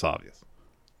Morrissey. That's obvious.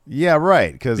 Yeah,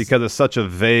 right. Because it's such a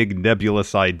vague,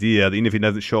 nebulous idea that even if he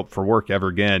doesn't show up for work ever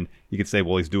again, you could say,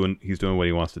 well, he's doing what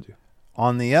he wants to do.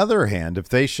 On the other hand, if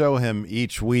they show him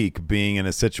each week being in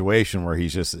a situation where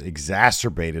he's just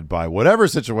exacerbated by whatever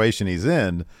situation he's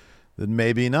in, then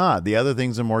maybe not. The other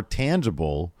things are more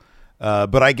tangible.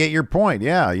 But I get your point.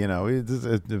 Yeah,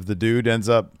 if the dude ends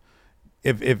up,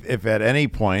 if at any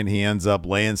point he ends up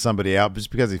laying somebody out just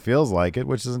because he feels like it,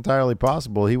 which is entirely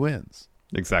possible, he wins.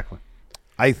 Exactly.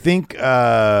 I think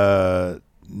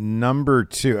number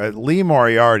 2, Lee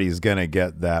Moriarty is going to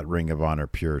get that Ring of Honor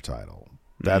Pure title.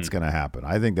 That's going to happen.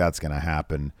 I think that's going to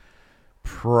happen.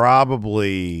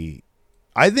 Probably.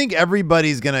 I think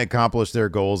everybody's going to accomplish their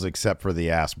goals except for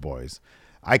the Ass Boys.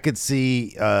 I could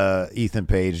see Ethan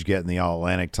Page getting the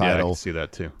All-Atlantic title. Yeah, I can see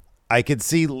that too.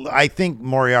 I think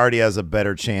Moriarty has a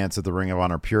better chance at the Ring of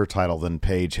Honor Pure title than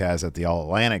Page has at the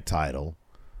All-Atlantic title.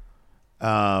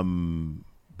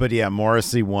 But yeah,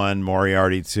 Morrissey 1,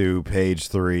 Moriarty 2, Page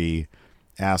 3,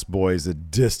 Ass Boys a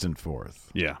distant 4th.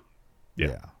 Yeah.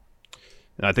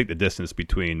 And I think the distance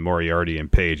between Moriarty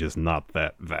and Page is not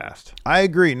that vast. I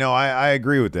agree. No, I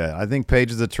agree with that. I think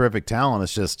Page is a terrific talent.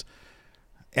 It's just,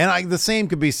 the same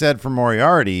could be said for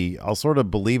Moriarty. I'll sort of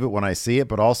believe it when I see it,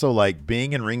 but also like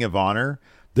being in Ring of Honor,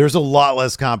 there's a lot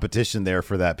less competition there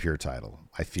for that Pure title,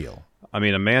 I feel. I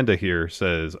mean, Amanda here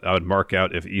says, I would mark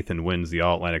out if Ethan wins the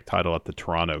All-Atlantic title at the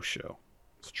Toronto show.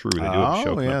 It's true. They do have a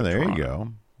show. Oh, yeah, there you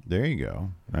go. There you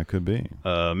go. That could be.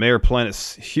 Mayor Planet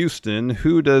Houston,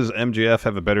 who does MJF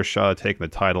have a better shot at taking the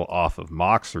title off of,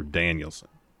 Mox or Danielson?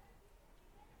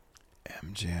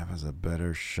 MJF has a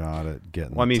better shot at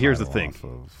getting here's the thing.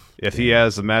 If he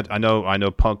has a match, I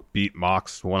know Punk beat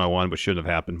Mox 1-on-1, but shouldn't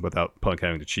have happened without Punk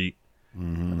having to cheat.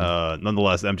 Mm-hmm.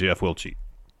 Nonetheless, MJF will cheat.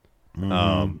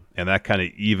 Mm-hmm. And that kind of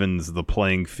evens the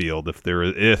playing field if there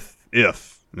is, and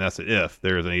that's an if,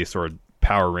 there is any sort of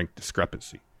power rank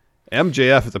discrepancy.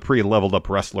 MJF is a pretty leveled up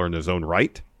wrestler in his own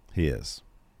right. He is.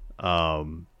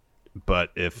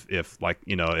 But if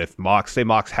Mox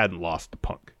hadn't lost to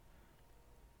Punk,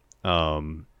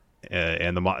 and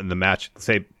the match,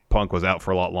 say Punk was out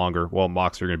for a lot longer, well,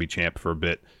 Mox, you're going to be champ for a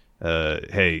bit.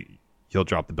 Hey, he'll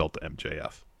drop the belt to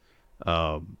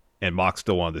MJF. And Mox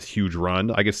still wanted this huge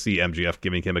run. I could see MJF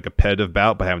giving him a competitive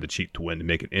bout, but having to cheat to win to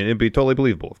make it, and it'd be totally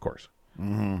believable, of course.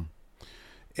 Mm-hmm.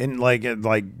 And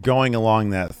like going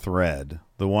along that thread,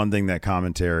 the one thing that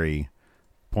commentary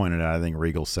pointed out, I think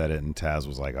Regal said it, and Taz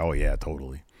was like, "Oh yeah,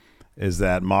 totally," is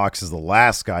that Mox is the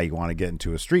last guy you want to get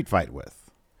into a street fight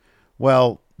with.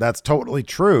 Well, that's totally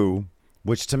true,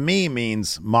 which to me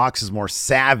means Mox is more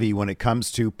savvy when it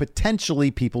comes to potentially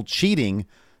people cheating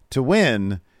to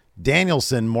win.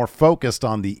 Danielson more focused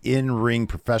on the in-ring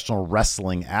professional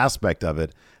wrestling aspect of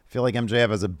it. I feel like MJF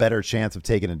has a better chance of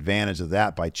taking advantage of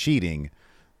that by cheating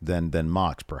than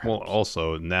Mox, perhaps. Well,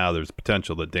 also, now there's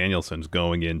potential that Danielson's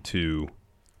going into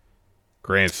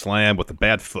Grand Slam with a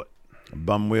bad foot. A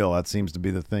bum wheel. That seems to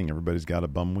be the thing. Everybody's got a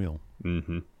bum wheel.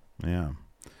 Mm-hmm. Yeah.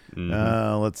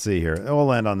 Mm-hmm. Let's see here.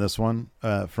 We'll end on this one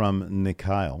from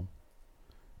Nikhil.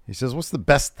 He says, what's the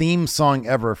best theme song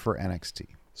ever for NXT?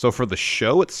 So for the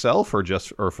show itself or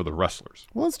for the wrestlers?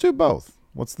 Well, let's do both.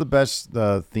 What's the best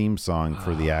theme song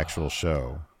for the actual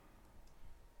show?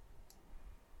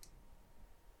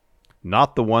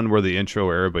 Not the one where the intro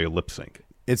where everybody lip sync.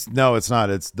 It's not.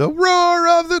 It's the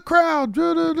roar of the crowd.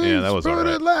 Yeah, that was all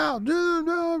right. Loud.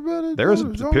 There was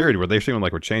a period where they seemed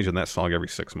like we're changing that song every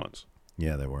 6 months.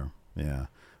 Yeah, they were. Yeah.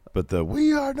 But the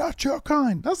 "We Are Not Your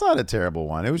Kind," that's not a terrible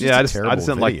one. It was just a terrible I just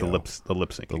didn't video. like the lip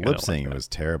syncing. The lip syncing was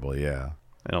terrible, yeah.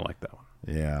 I don't like that one.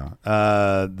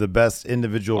 Yeah. The best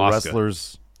individual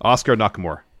wrestlers. Oscar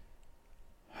Nakamura.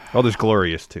 Oh, there's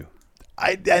Glorious too.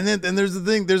 And there's the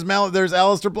thing. There's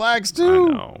Aleister Black's too.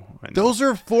 I know. Those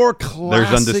are 4 classic.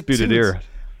 There's Undisputed Era.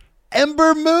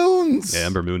 Ember Moons. Yeah,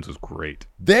 Ember Moons was great.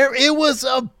 It was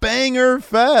a banger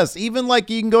fest. Even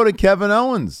like you can go to Kevin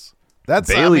Owens.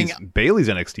 Bailey's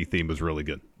NXT theme was really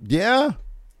good. Yeah.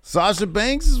 Sasha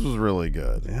Banks' was really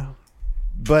good. Yeah.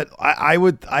 But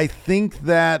I think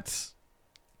that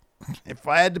if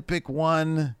I had to pick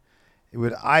one, it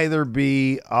would either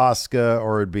be Asuka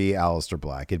or it'd be Aleister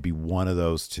Black. It'd be one of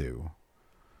those two.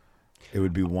 I'm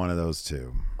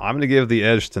going to give the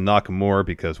edge to Nakamura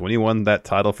because when he won that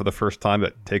title for the first time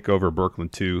at TakeOver Brooklyn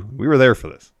 2, we were there for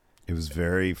this. It was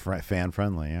very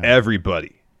fan-friendly. Yeah.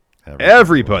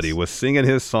 Everybody was singing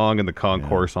his song in the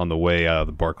concourse on the way out of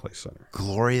the Barclays Center.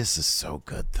 Glorious is so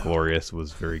good, though. Glorious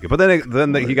was very good. But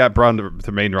then he got brought to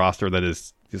the main roster. That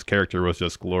his character was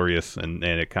just Glorious, and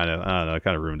it kind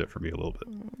of ruined it for me a little bit.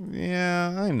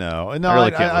 Yeah, I know. No,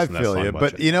 I feel you.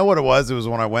 But you know what it was? It was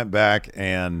when I went back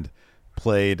and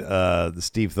played the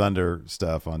Steve Thunder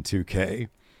stuff on 2K,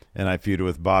 and I feuded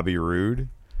with Bobby Roode,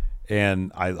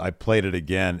 and I played it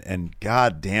again, and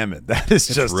god damn it, that is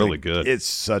just really good. It's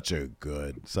such a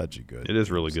good. It is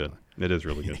really good. It is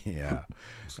really good. Yeah.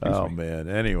 Man.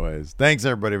 Anyways, thanks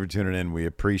everybody for tuning in. We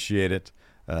appreciate it.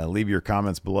 Leave your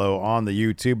comments below on the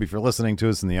YouTube. If you're listening to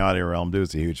us in the audio realm, do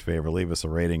us a huge favor. Leave us a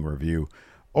rating, review,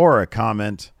 or a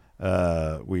comment.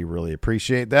 We really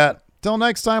appreciate that. Till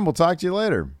next time, we'll talk to you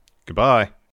later. Goodbye.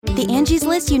 The Angie's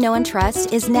List you know and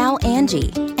trust is now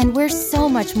Angie, and we're so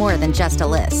much more than just a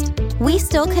list. We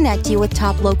still connect you with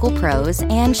top local pros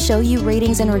and show you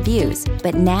ratings and reviews,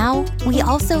 but now we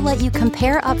also let you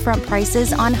compare upfront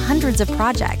prices on hundreds of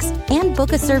projects and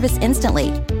book a service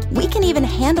instantly. We can even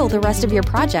handle the rest of your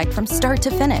project from start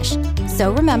to finish.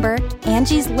 So remember,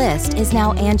 Angie's List is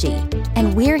now Angie,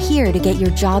 and we're here to get your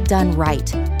job done right.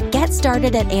 Get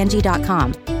started at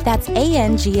Angie.com. That's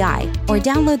ANGI, or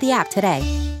download the app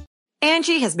today.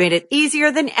 Angie has made it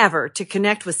easier than ever to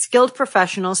connect with skilled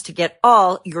professionals to get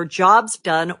all your jobs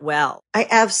done well. I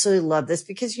absolutely love this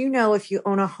because, you know, if you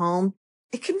own a home,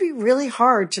 it can be really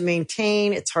hard to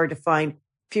maintain. It's hard to find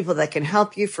people that can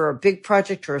help you for a big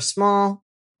project or a small.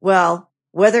 Well,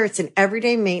 whether it's in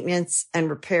everyday maintenance and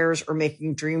repairs or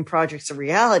making dream projects a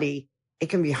reality, it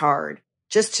can be hard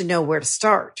just to know where to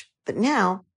start. But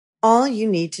now, all you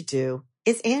need to do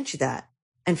is Angie that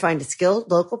and find a skilled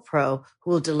local pro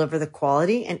who will deliver the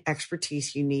quality and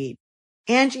expertise you need.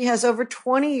 Angie has over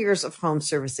 20 years of home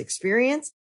service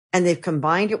experience, and they've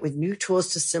combined it with new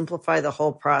tools to simplify the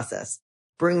whole process.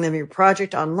 Bring them your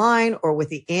project online or with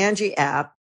the Angie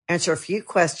app, answer a few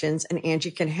questions, and Angie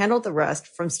can handle the rest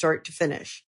from start to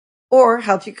finish. Or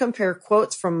help you compare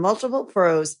quotes from multiple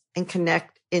pros and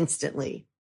connect instantly,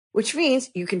 which means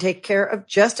you can take care of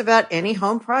just about any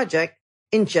home project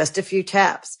in just a few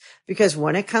taps. Because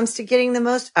when it comes to getting the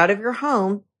most out of your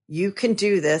home, you can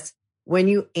do this when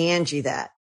you Angie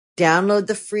that. Download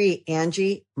the free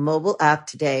Angie mobile app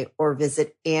today or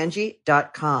visit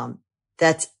Angie.com.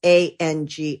 That's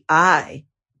ANGI.com.